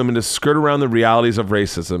white women to skirt around the realities of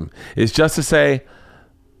racism. It's just to say,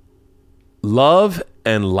 love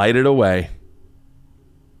and light it away.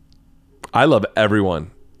 I love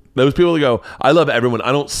everyone. Those people that go, I love everyone.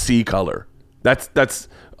 I don't see color. That's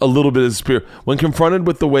a little bit of spirit. When confronted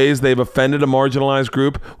with the ways they've offended a marginalized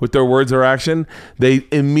group with their words or action, they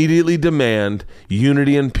immediately demand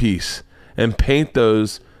unity and peace and paint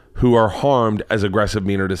those who are harmed as aggressive,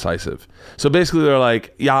 mean, or decisive. So basically they're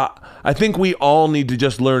like, yeah, I think we all need to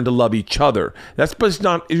just learn to love each other.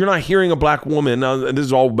 You're not hearing a black woman, and this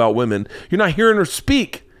is all about women, you're not hearing her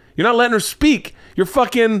speak. You're not letting her speak.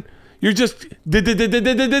 You're just,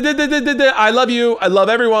 I love you. I love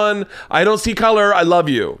everyone. I don't see color. I love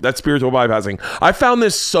you. That's spiritual bypassing. I found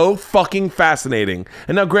this so fucking fascinating.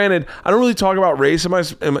 And now, granted, I don't really talk about race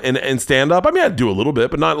in stand-up. I mean, I do a little bit,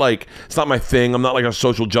 but not like, it's not my thing. I'm not like a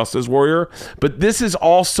social justice warrior. But this is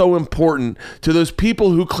all so important to those people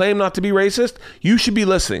who claim not to be racist. You should be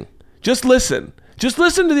listening. Just listen. Just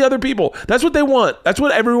listen to the other people. That's what they want. That's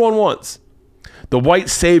what everyone wants. The white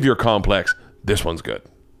savior complex. This one's good.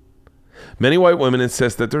 Many white women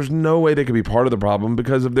insist that there's no way they could be part of the problem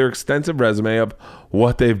because of their extensive resume of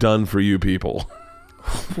what they've done for you people.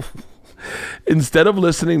 Instead of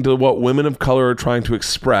listening to what women of color are trying to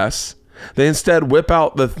express, they instead whip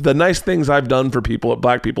out the nice things I've done for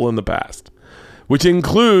black people in the past, which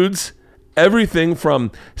includes Everything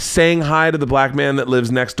from saying hi to the black man that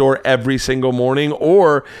lives next door every single morning,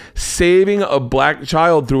 or saving a black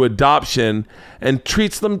child through adoption and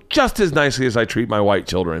treats them just as nicely as I treat my white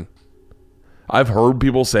children. I've heard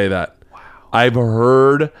people say that. Wow. I've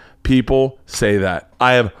heard people say that.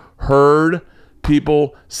 I have heard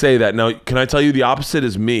people say that. Now, can I tell you the opposite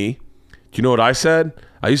is me? Do you know what I said?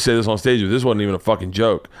 I used to say this on stage, but this wasn't even a fucking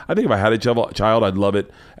joke. I think if I had a child, I'd love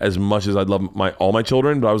it as much as I'd love all my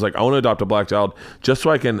children. But I was like, I want to adopt a black child just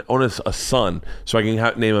so I can own a son, so I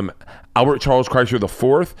can name him Albert Charles Chrysler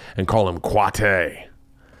IV and call him Kwate.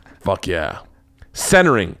 Fuck yeah.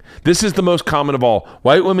 Centering. This is the most common of all.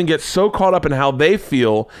 White women get so caught up in how they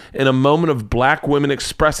feel in a moment of black women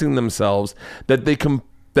expressing themselves that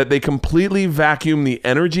they completely vacuum the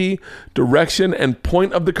energy, direction, and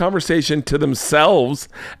point of the conversation to themselves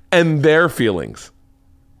and their feelings.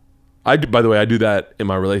 By the way, I do that in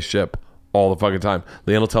my relationship all the fucking time.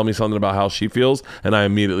 Leanne will tell me something about how she feels, and I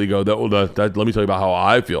immediately go, let me tell you about how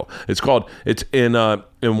I feel. It's in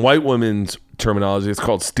white women's terminology, it's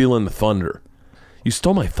called stealing the thunder. You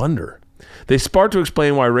stole my thunder. They start to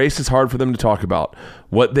explain why race is hard for them to talk about,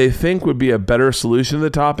 what they think would be a better solution to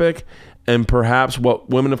the topic, and perhaps what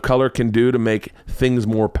women of color can do to make things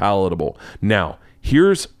more palatable. Now,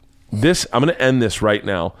 here's this. I'm going to end this right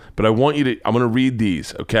now, but I'm going to read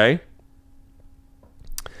these, okay?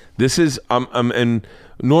 This is, and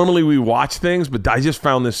normally we watch things, but I just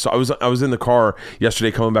found this. I was in the car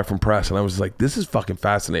yesterday coming back from press, and I was like, this is fucking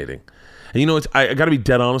fascinating. And you know, I got to be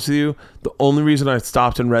dead honest with you. The only reason I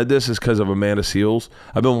stopped and read this is because of Amanda Seales.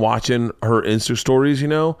 I've been watching her Insta stories, you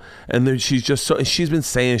know, and she's been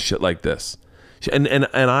saying shit like this. And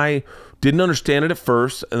I didn't understand it at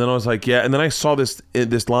first. And then I was like, yeah. And then I saw this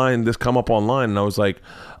line come up online, and I was like,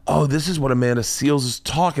 oh, this is what Amanda Seales is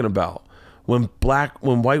talking about. When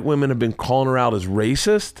white women have been calling her out as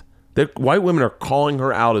racist, white women are calling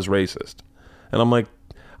her out as racist. And I'm like,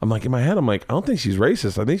 in my head, I don't think she's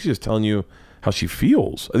racist. I think she's just telling you how she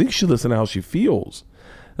feels. I think you should listen to how she feels.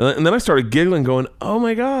 And then I started giggling, going, oh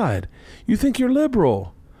my God, you think you're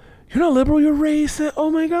liberal. You're not liberal, you're racist. Oh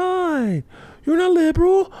my God. You're not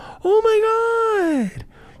liberal. Oh my God.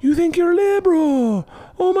 You think you're liberal.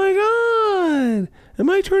 Oh my God. Am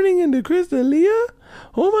I turning into Chris D'Elia?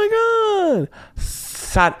 Oh my God.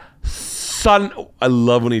 Son, I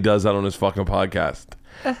love when he does that on his fucking podcast.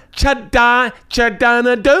 Chadana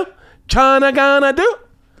do, Chana gonna do.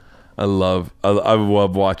 I love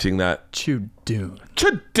watching that. Chudoon.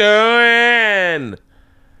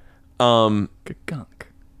 Gunk.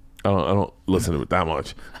 I don't listen to it that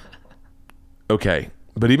much. Okay,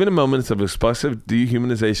 but even in moments of expressive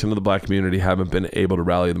dehumanization of the black community, haven't been able to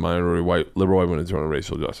rally the minority liberal white women to run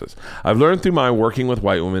racial justice. I've learned through my working with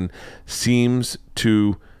white women seems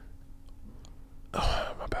to.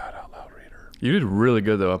 You did really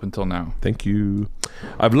good, though, up until now. Thank you.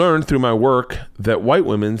 I've learned through my work that white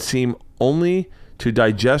women seem only to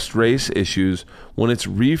digest race issues when it's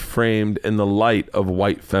reframed in the light of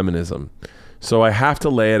white feminism. So I have to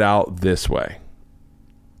lay it out this way.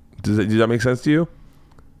 Does that make sense to you?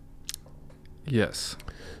 Yes.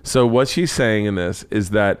 So what she's saying in this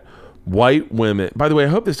is that white women, by the way, I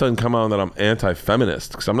hope this doesn't come out that I'm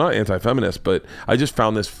anti-feminist, because I'm not anti-feminist, but I just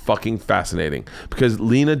found this fucking fascinating because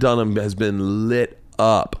Lena Dunham has been lit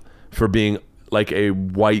up for being like a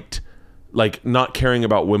white, like not caring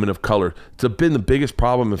about women of color. It's been the biggest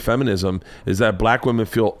problem in feminism is that black women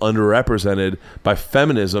feel underrepresented by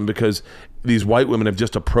feminism because these white women have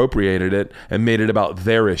just appropriated it and made it about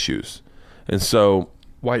their issues. And so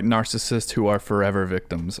white narcissists who are forever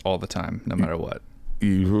victims all the time, no matter what.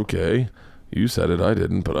 Okay, you said it, I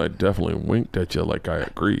didn't, but I definitely winked at you like I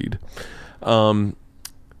agreed. Let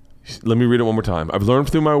me read it one more time. I've learned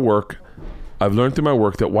through my work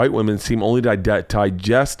that white women seem only to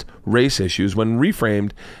digest race issues when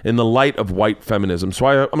reframed in the light of white feminism. So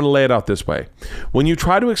I'm going to lay it out this way. When you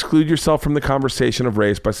try to exclude yourself from the conversation of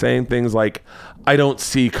race by saying things like, I don't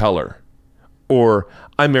see color, or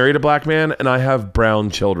I married a black man and I have brown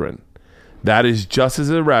children, that is just as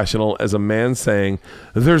irrational as a man saying,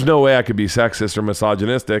 there's no way I could be sexist or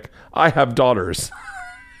misogynistic. I have daughters.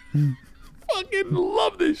 Fucking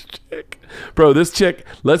love this chick. Bro, this chick,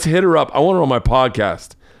 let's hit her up. I want her on my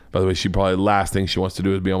podcast. By the way, the last thing she wants to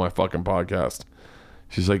do is be on my fucking podcast.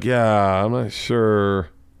 She's like, yeah, I'm not sure.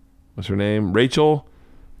 What's her name? Rachel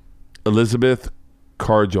Elizabeth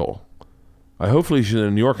Cargill. Hopefully she's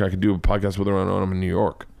in New York. I can do a podcast with her when I'm in New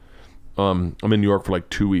York. I'm in New York for like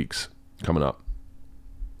 2 weeks. Coming up.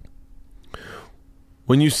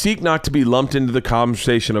 When you seek not to be lumped into the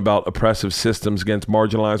conversation about oppressive systems against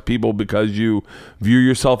marginalized people because you view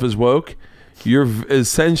yourself as woke, you're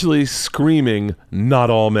essentially screaming, not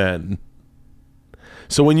all men.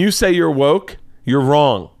 So when you say you're woke, you're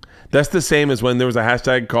wrong. That's the same as when there was a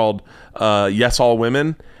hashtag called yes all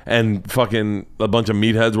women, and fucking a bunch of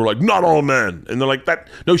meatheads were like, not all men. And they're like, that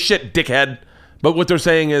no shit, dickhead. But what they're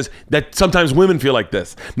saying is that sometimes women feel like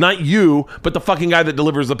this. Not you, but the fucking guy that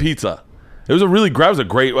delivers the pizza. It was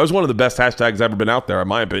it was one of the best hashtags ever been out there, in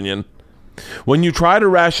my opinion. When you try to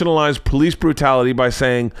rationalize police brutality by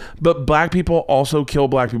saying, but black people also kill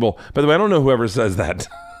black people. By the way, I don't know whoever says that.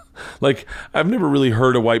 Like, I've never really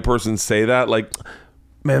heard a white person say that. Like,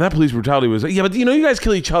 man, that police brutality was, yeah, but you know, you guys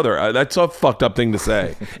kill each other. That's a fucked up thing to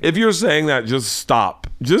say. If you're saying that, just stop.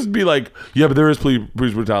 Just be like, yeah, but there is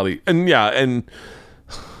police brutality. And yeah, and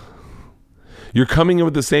you're coming in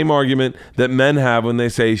with the same argument that men have when they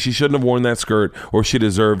say she shouldn't have worn that skirt or she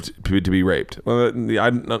deserved to be raped. Well,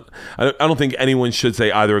 I don't think anyone should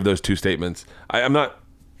say either of those two statements. I'm not.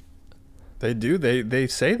 They do. They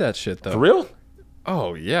say that shit though. For real?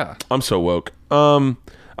 Oh yeah. I'm so woke. I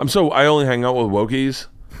only hang out with wokies.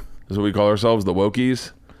 That's what we call ourselves, the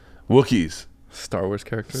wokies. Wookiees. Star Wars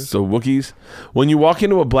characters. So Wookiees. When you walk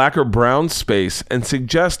into a black or brown space and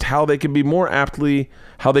suggest how they can more aptly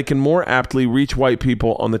reach white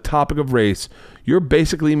people on the topic of race, you're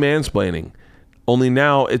basically mansplaining. Only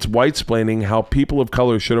now it's white-splaining how people of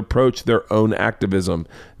color should approach their own activism.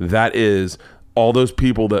 That is, all those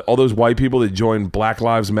white people that joined Black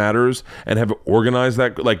Lives Matters and have organized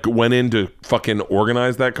that, like went in to fucking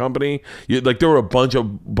organize that company. Like there were a bunch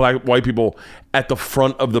of white people at the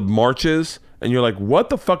front of the marches, and you're like, what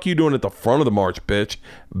the fuck are you doing at the front of the march, bitch?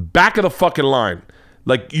 Back of the fucking line.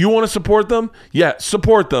 Like, you want to support them? Yeah,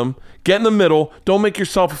 support them. Get in the middle. Don't make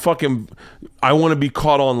yourself a fucking, I want to be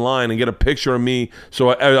caught online and get a picture of me so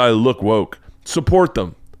I look woke. Support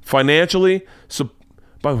them. Financially,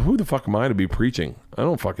 but who the fuck am I to be preaching? I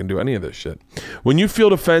don't fucking do any of this shit. When you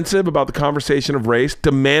feel defensive about the conversation of race,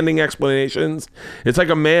 demanding explanations, it's like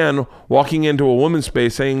a man walking into a woman's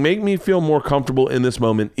space saying, make me feel more comfortable in this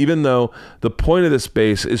moment, even though the point of this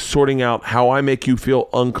space is sorting out how I make you feel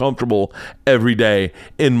uncomfortable every day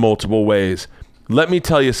in multiple ways. Let me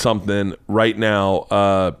tell you something right now.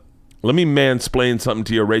 Let me mansplain something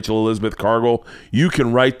to you, Rachel Elizabeth Cargill. You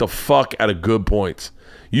can write the fuck out of good points.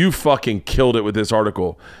 You fucking killed it with this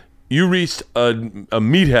article. You reached a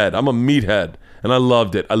meathead. I'm a meathead, and I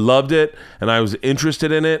loved it. And I was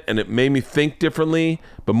interested in it, and it made me think differently,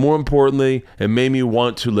 but more importantly, it made me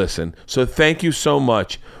want to listen. So thank you so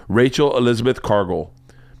much, Rachel Elizabeth Cargill.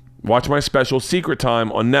 Watch my special Secret Time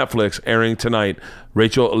on Netflix, airing tonight.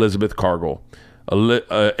 Rachel Elizabeth Cargill.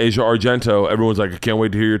 Asia Argento, everyone's like, I can't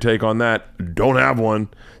wait to hear your take on that. Don't have one.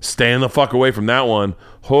 Stand the fuck away from that one.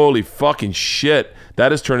 Holy fucking shit.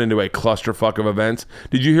 That has turned into a clusterfuck of events.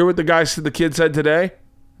 Did you hear what the kid said today?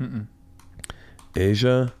 Mm-mm.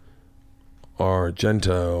 Asia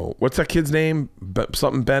Argento. What's that kid's name?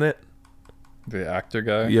 Something Bennett? The actor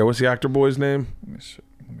guy? Yeah, what's the actor boy's name? Let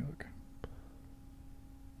me look.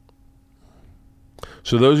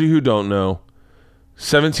 So those of you who don't know,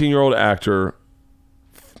 17-year-old actor,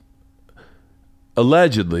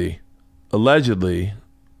 allegedly,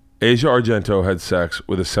 Asia Argento had sex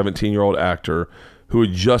with a 17-year-old actor who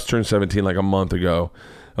had just turned 17 like a month from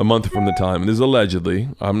the time. This is allegedly.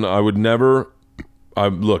 I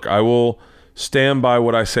will stand by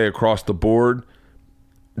what I say across the board.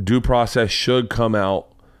 Due process should come out.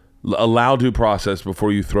 Allow due process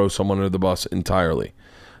before you throw someone under the bus entirely.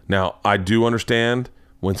 Now, I do understand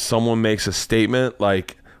when someone makes a statement,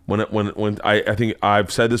 like when I think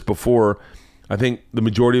I've said this before, I think the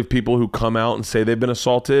majority of people who come out and say they've been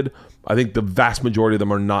assaulted, I think the vast majority of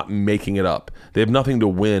them are not making it up. They have nothing to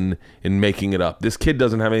win in making it up. This kid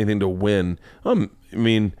doesn't have anything to win. I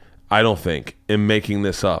don't think, in making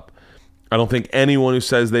this up. I don't think anyone who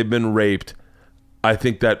says they've been raped, I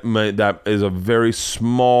think that is a very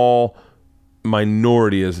small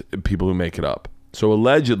minority as people who make it up. So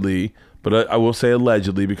allegedly, but I will say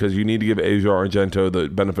allegedly because you need to give Asia Argento the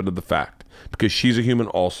benefit of the fact, because she's a human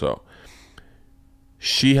also.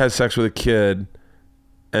 She had sex with a kid,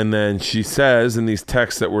 and then she says in these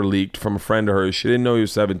texts that were leaked from a friend of hers, she didn't know he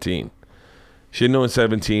was 17. She didn't know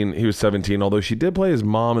he was 17, although she did play his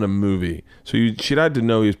mom in a movie. So she'd had to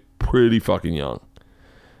know he was pretty fucking young.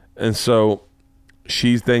 And so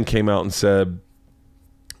she then came out and said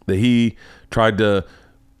that he tried to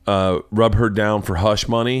rub her down for hush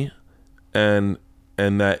money, and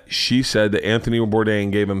that she said that Anthony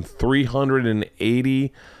Bourdain gave him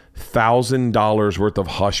 $380,000 worth of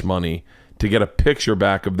hush money to get a picture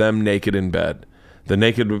back of them naked in bed.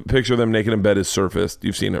 The picture of them naked in bed is surfaced.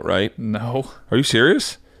 You've seen it, right? No. Are you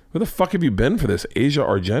serious? Where the fuck have you been for this Asia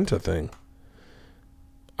Argento thing?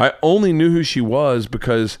 I only knew who she was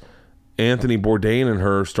because Anthony Bourdain and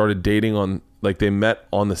her started dating on, like, they met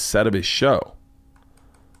on the set of his show.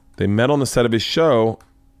 They met on the set of his show.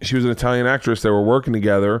 She was an Italian actress. They were working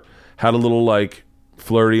together, had a little, like,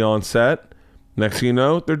 flirty on set. Next thing you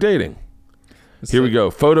know, they're dating. Here we go.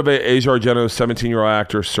 Photo of Asia Argento's 17-year-old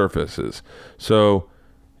actor surfaces. So,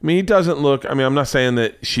 I mean, he doesn't look, I mean, I'm not saying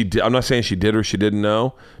that she did, I'm not saying she did or she didn't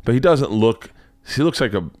know, but he doesn't look, he looks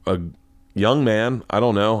like a young man. I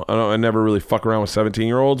don't know. I never really fuck around with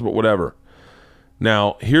 17-year-olds, but whatever.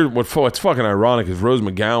 Now, here, what's fucking ironic is Rose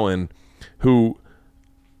McGowan, who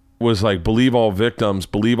was like, believe all victims,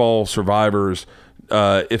 believe all survivors.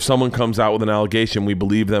 If someone comes out with an allegation, we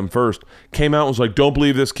believe them first. Came out and was like, don't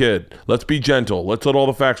believe this kid. Let's be gentle. Let's let all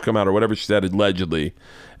the facts come out, or whatever she said, allegedly.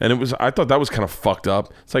 And I thought that was kind of fucked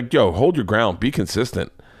up. It's like, yo, hold your ground. Be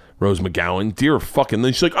consistent, Rose McGowan. Dear fucking.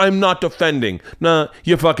 Then she's like, I'm not defending. Nah,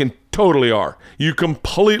 you fucking totally are. You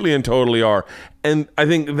completely and totally are. And I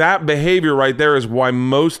think that behavior right there is why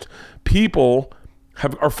most people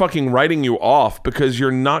are fucking writing you off, because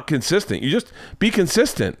you're not consistent. You just be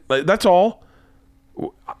consistent. Like, that's all.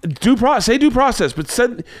 Say due process, but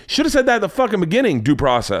should have said that at the fucking beginning. Due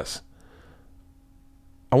process.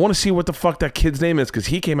 I want to see what the fuck that kid's name is, because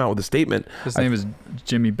he came out with a statement. His name is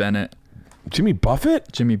Jimmy Bennett. Jimmy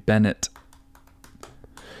Buffett? Jimmy Bennett.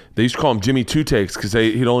 They used to call him Jimmy Two Takes because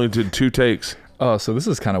he'd only did 2 takes. Oh, so this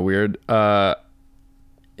is kind of weird.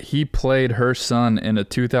 He played her son in a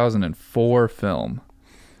 2004 film.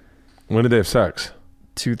 When did they have sex?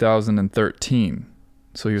 2013.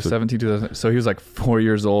 So he was 17, 2000. So he was like 4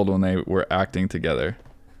 years old when they were acting together.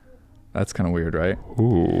 That's kind of weird, right?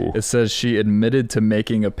 Ooh. It says she admitted to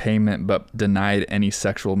making a payment but denied any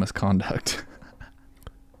sexual misconduct.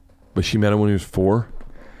 But she met him when he was 4?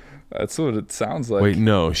 That's what it sounds like. Wait,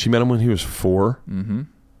 no. She met him when he was 4? Mm-hmm.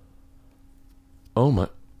 Oh, my.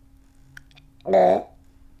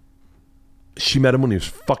 She met him when he was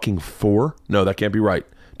fucking 4? No, that can't be right.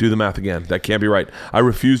 Do the math again. That can't be right. I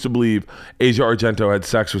refuse to believe Asia Argento had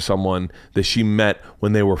sex with someone that she met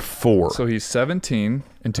when they were 4. So he's 17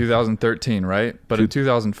 in 2013, right? But in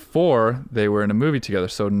 2004, they were in a movie together.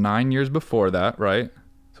 So 9 years before that, right?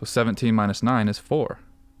 So 17 minus 9 is 4.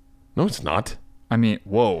 No, it's not. I mean,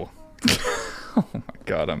 whoa. Oh my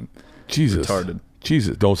God, I'm retarded.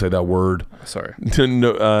 Jesus, don't say that word. Sorry.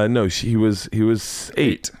 No, he was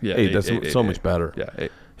 8. Yeah, 8. That's so much better. Yeah,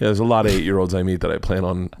 8. Yeah, there's a lot of 8-year-olds I meet that I plan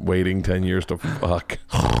on waiting 10 years to fuck.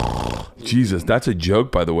 Jesus, that's a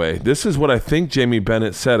joke, by the way. This is what I think Jamie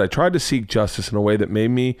Bennett said. I tried to seek justice in a way that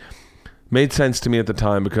made sense to me at the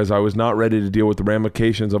time, because I was not ready to deal with the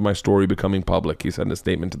ramifications of my story becoming public, he said in a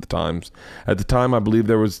statement to the Times. At the time, I believed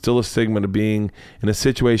there was still a stigma to being in a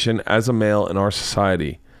situation as a male in our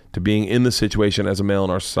society. I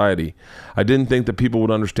didn't think that people would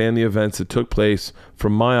understand the events that took place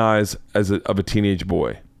from my eyes of a teenage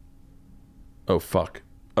boy. Oh, fuck.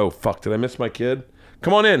 Did I miss my kid?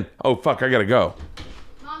 Come on in. Oh, fuck. I got to go.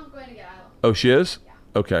 Mom's going to get Isla. Oh, she is? Yeah.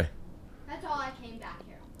 Okay. That's all I came back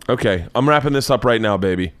here. Okay. I'm wrapping this up right now,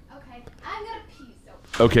 baby. Okay. I'm going to pee,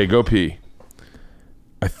 so. Okay, go pee.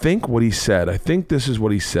 I think this is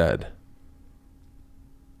what he said.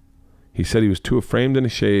 He said he was too afraid and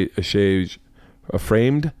ashamed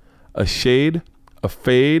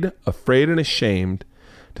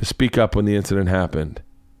to speak up when the incident happened.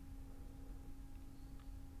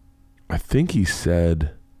 I think he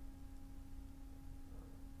said,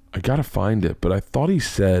 I gotta find it, but I thought he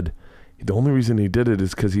said the only reason he did it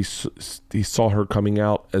is because he saw her coming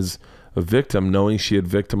out as a victim, knowing she had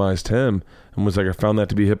victimized him, and was like, I found that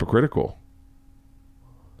to be hypocritical.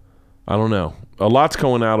 I don't know. A lot's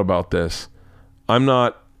going out about this. I'm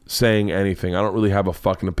not saying anything. I don't really have a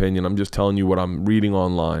fucking opinion. I'm just telling you what I'm reading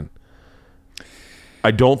online.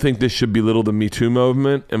 I don't think this should belittle the Me Too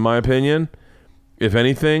movement, in my opinion. If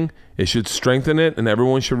anything, it should strengthen it, and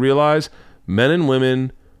everyone should realize men and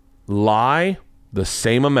women lie the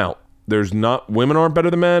same amount. Women aren't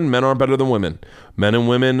better than men aren't better than women. Men and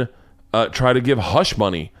women try to give hush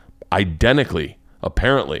money identically,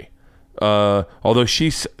 apparently. Although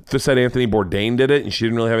she said Anthony Bourdain did it and she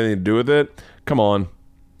didn't really have anything to do with it. Come on.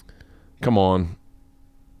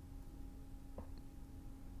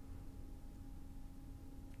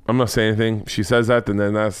 I'm not saying anything. She says that, and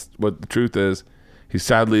then that's what the truth is. He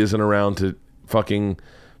sadly isn't around to fucking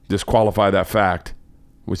disqualify that fact,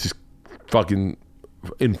 which is fucking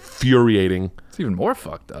infuriating. It's even more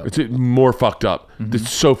fucked up. It's more fucked up. Mm-hmm. It's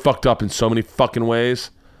so fucked up in so many fucking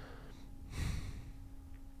ways.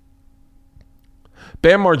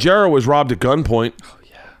 Bam Margera was robbed at gunpoint. Oh,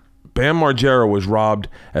 yeah. Bam Margera was robbed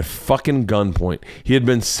at fucking gunpoint. He had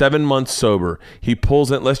been 7 months sober. He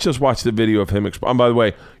pulls it. Let's just watch the video of him. By the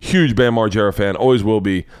way, huge Bam Margera fan. Always will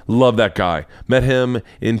be. Love that guy. Met him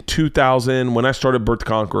in 2000 when I started Bert the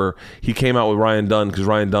Conqueror. He came out with Ryan Dunn because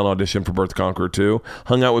Ryan Dunn auditioned for Bert the Conqueror too.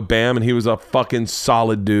 Hung out with Bam, and he was a fucking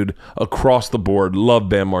solid dude across the board. Love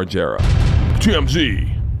Bam Margera.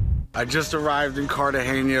 TMZ. I just arrived in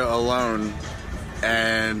Cartagena alone,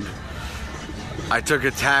 and I took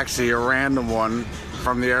a taxi, a random one,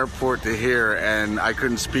 from the airport to here, and I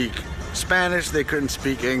couldn't speak Spanish, they couldn't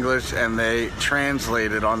speak English, and they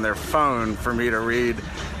translated on their phone for me to read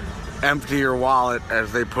 "empty your wallet"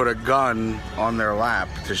 as they put a gun on their lap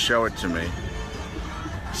to show it to me.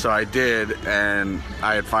 So I did, and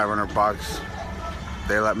I had $500.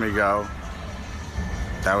 They let me go.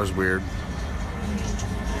 That was weird.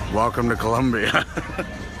 Welcome to Colombia.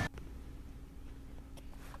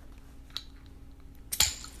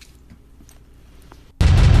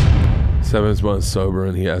 7 months sober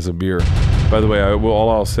and he has a beer. By the way, all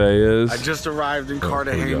I'll say is... I just arrived in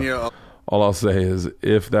Cartagena. All I'll say is,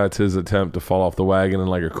 if that's his attempt to fall off the wagon in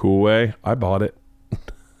like a cool way, I bought it.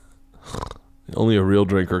 Only a real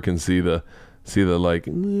drinker can see the like,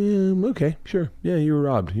 okay, sure. Yeah, you were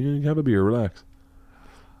robbed. You have a beer, relax.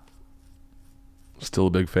 Still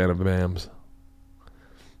a big fan of Bam's.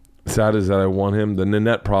 Sad is that I want him. The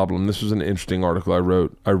Nanette problem. This was an interesting article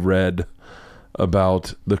I read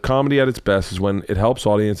about the comedy at its best is when it helps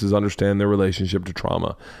audiences understand their relationship to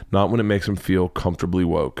trauma, not when it makes them feel comfortably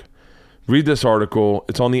woke. Read this article.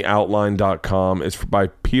 It's on theoutline.com. It's by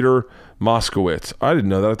Peter Moskowitz. I didn't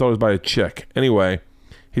know that. I thought it was by a chick. Anyway,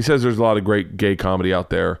 he says there's a lot of great gay comedy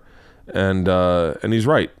out there. And he's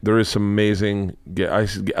right. There is some amazing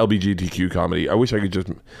LGBTQ comedy. I wish I could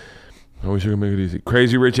make it easy.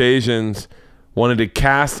 Crazy Rich Asians wanted to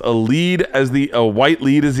cast a white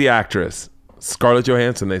lead as the actress. Scarlett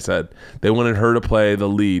Johansson, they said. They wanted her to play the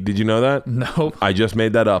lead. Did you know that? No. I just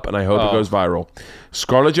made that up, and I hope it goes viral.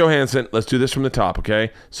 Scarlett Johansson, let's do this from the top,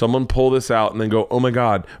 okay? Someone pull this out and then go, oh my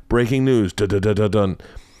God, breaking news. Dun.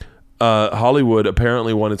 Hollywood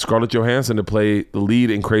apparently wanted Scarlett Johansson to play the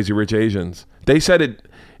lead in Crazy Rich Asians. They said it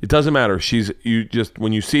doesn't matter.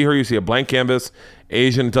 When you see her, you see a blank canvas.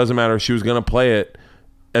 Asian, it doesn't matter. She was going to play it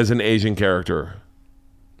as an Asian character.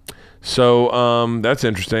 So that's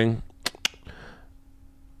interesting.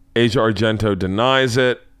 Asia Argento denies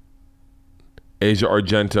it. Asia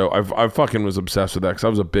Argento, I fucking was obsessed with that because I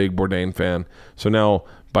was a big Bourdain fan. So now,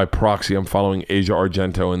 by proxy, I'm following Asia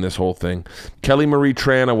Argento in this whole thing. Kelly Marie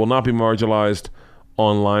Tran will not be marginalized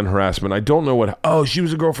online harassment. I don't know what... Oh, she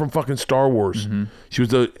was a girl from fucking Star Wars. Mm-hmm. She was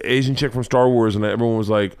the Asian chick from Star Wars, and everyone was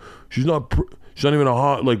like, she's not even a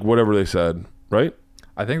hot... Like, whatever they said. Right?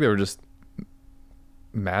 I think they were just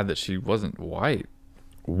mad that she wasn't white.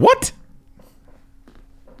 What?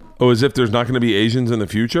 Oh, as if there's not going to be Asians in the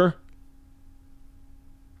future?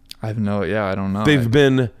 I don't know. They've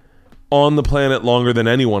been on the planet longer than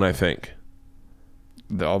anyone, I think.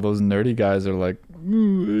 All those nerdy guys are like,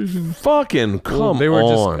 fucking come on. They were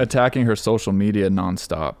just attacking her social media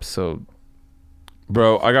nonstop. So,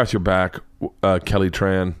 bro, I got your back, Kelly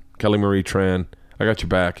Marie Tran. I got your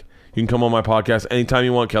back. You can come on my podcast anytime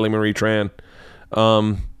you want, Kelly Marie Tran.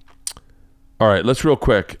 All right, let's real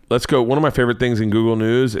quick. Let's go. One of my favorite things in Google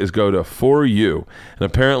News is go to For You. And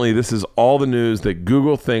apparently this is all the news that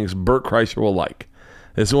Google thinks Bert Kreischer will like.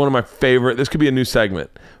 This is one of my favorite. This could be a new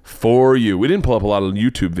segment. For You. We didn't pull up a lot of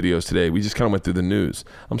YouTube videos today. We just kind of went through the news.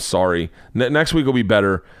 I'm sorry. Next week will be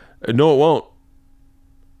better. No, it won't.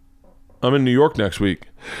 I'm in New York next week.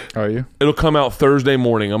 Are you? It'll come out Thursday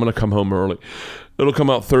morning. I'm going to come home early. It'll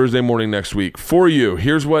come out Thursday morning next week. For You.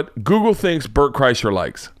 Here's what Google thinks Bert Kreischer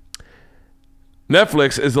likes.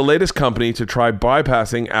 Netflix is the latest company to try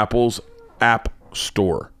bypassing Apple's App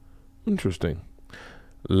Store. Interesting.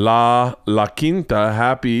 La Quinta,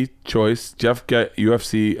 Happy Choice, Jeff Get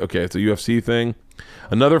UFC. Okay, it's a UFC thing.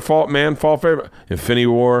 Another fall favorite, Infinity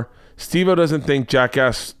War. Steve-O doesn't think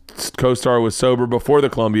Jackass co-star was sober before the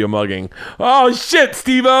Columbia mugging. Oh shit,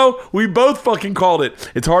 Steve-O! We both fucking called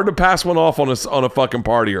it. It's hard to pass one off on a fucking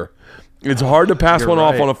partier. It's hard to pass one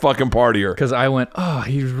off on a fucking partier. Because I went, oh,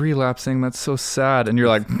 he's relapsing. That's so sad. And you're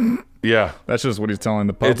like, yeah. That's just what he's telling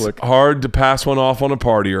the public. It's hard to pass one off on a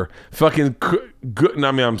partier. Fucking good.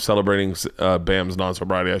 I mean, I'm celebrating Bam's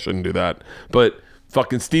non-sobriety. I shouldn't do that. But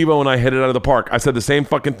fucking Steve-O and I hit it out of the park. I said the same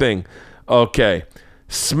fucking thing. Okay.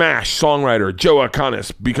 Smash songwriter Joe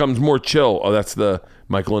Akanis becomes more chill. Oh, that's the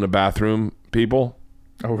Michael in the Bathroom people.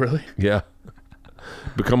 Oh, really? Yeah.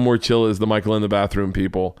 Become more chill is the Michael in the Bathroom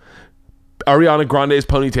people. Ariana Grande's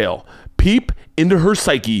ponytail. Peep into her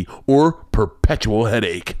psyche or perpetual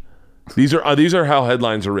headache. These are how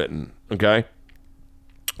headlines are written, okay?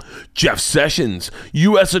 Jeff Sessions,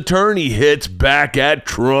 U.S. attorney hits back at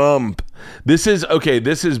Trump. This is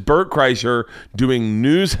Bert Kreischer doing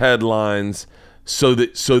news headlines so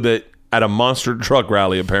that at a monster truck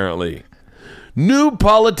rally, apparently. New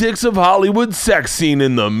politics of Hollywood sex scene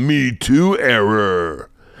in the Me Too era.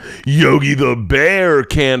 Yogi the Bear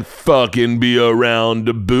can't fucking be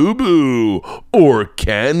around Boo Boo, or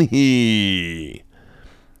can he?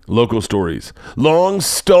 Local stories. Long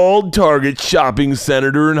stalled Target shopping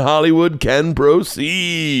center in Hollywood can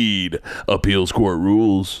proceed. Appeals court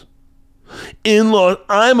rules.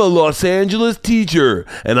 I'm a Los Angeles teacher,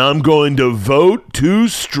 and I'm going to vote to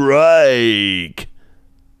strike.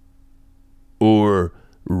 Or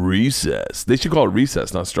recess. They should call it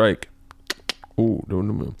recess, not strike. Ooh,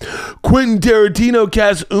 no. Quentin Tarantino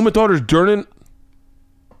casts Uma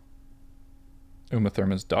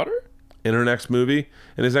Thurman's daughter? In his next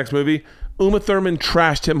movie, Uma Thurman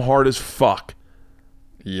trashed him hard as fuck.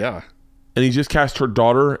 Yeah. And he just cast her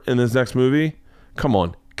daughter in his next movie? Come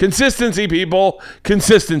on. Consistency, people.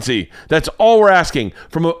 Consistency. That's all we're asking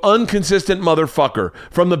from an inconsistent motherfucker.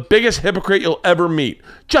 From the biggest hypocrite you'll ever meet.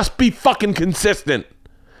 Just be fucking consistent.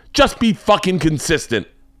 Just be fucking consistent.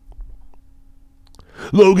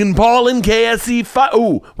 Logan Paul and KSI fight.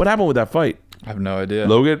 Ooh, what happened with that fight? I have no idea.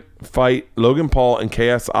 Logan Paul and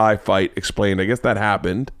KSI fight explained. I guess that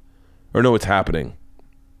happened. Or no, it's happening.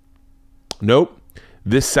 Nope.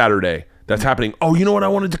 This Saturday. That's happening. Oh, you know what I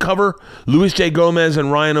wanted to cover? Luis J. Gomez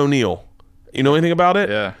and Ryan O'Neal. You know anything about it?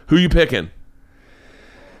 Yeah. Who you picking?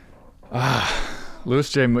 Luis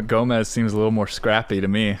J. Gomez seems a little more scrappy to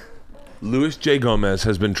me. Luis J. Gomez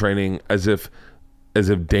has been training as if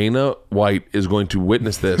Dana White is going to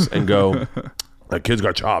witness this and go, that kid's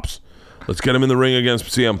got chops. Let's get him in the ring against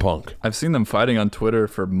CM Punk. I've seen them fighting on Twitter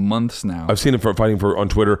for months now. I've seen him fighting on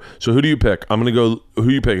Twitter. So who do you pick? I'm going to go, who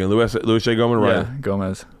are you picking? Luis J. Gomez or Ryan? Yeah,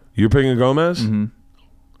 Gomez. You're picking Gomez? Mm-hmm.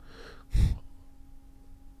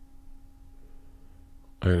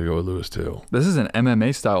 I gotta go with Luis too. This is an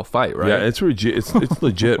MMA style fight, right? Yeah, it's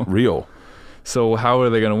legit real. So how are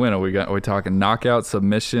they gonna win? Are we talking knockout,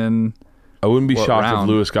 submission? I wouldn't be shocked if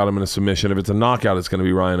Luis got him in a submission. If it's a knockout, it's gonna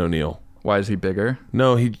be Ryan O'Neal. Why is he bigger?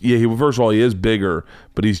 No, he first of all, he is bigger,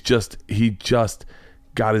 but he just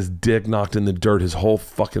got his dick knocked in the dirt his whole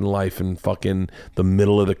fucking life in fucking the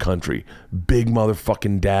middle of the country. Big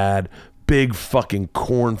motherfucking dad, big fucking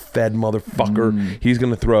corn-fed motherfucker. He's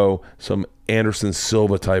going to throw some Anderson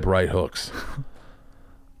Silva type right hooks.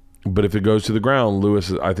 But if it goes to the ground,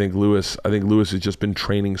 I think Luis has just been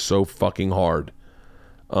training so fucking hard.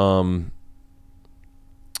 All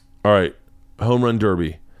right, home run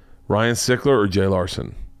derby. Ryan Sickler or Jay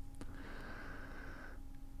Larson?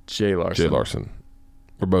 Jay Larson.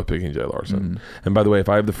 We're both picking Jay Larson. And by the way, if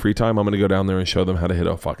I have the free time, I'm going to go down there and show them how to hit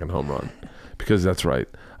a fucking home run. Because that's right.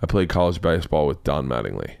 I played college baseball with Dave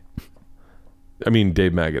Magadan.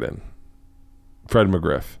 Fred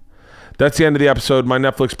McGriff. That's the end of the episode. My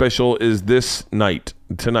Netflix special is tonight.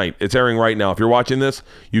 It's airing right now. If you're watching this,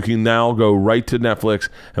 you can now go right to Netflix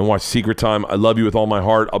and watch Secret Time. I love you with all my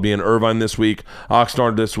heart. I'll be in Irvine this week,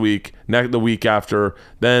 Oxnard this week, the week after.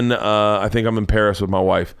 Then I think I'm in Paris with my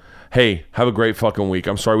wife. Hey, have a great fucking week.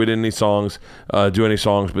 I'm sorry we didn't do any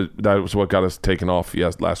songs, but that was what got us taken off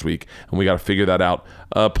last week, and we got to figure that out.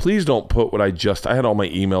 Please don't put what I had all my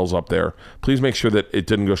emails up there. Please make sure that it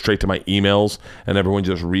didn't go straight to my emails and everyone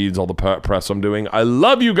just reads all the press I'm doing. I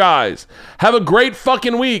love you guys. Have a great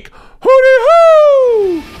fucking week.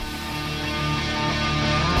 Hooty-hoo!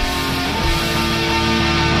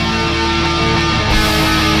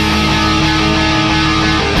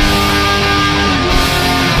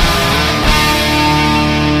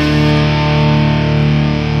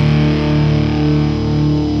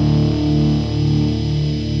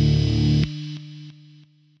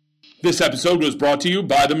 This episode was brought to you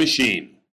by The Machine.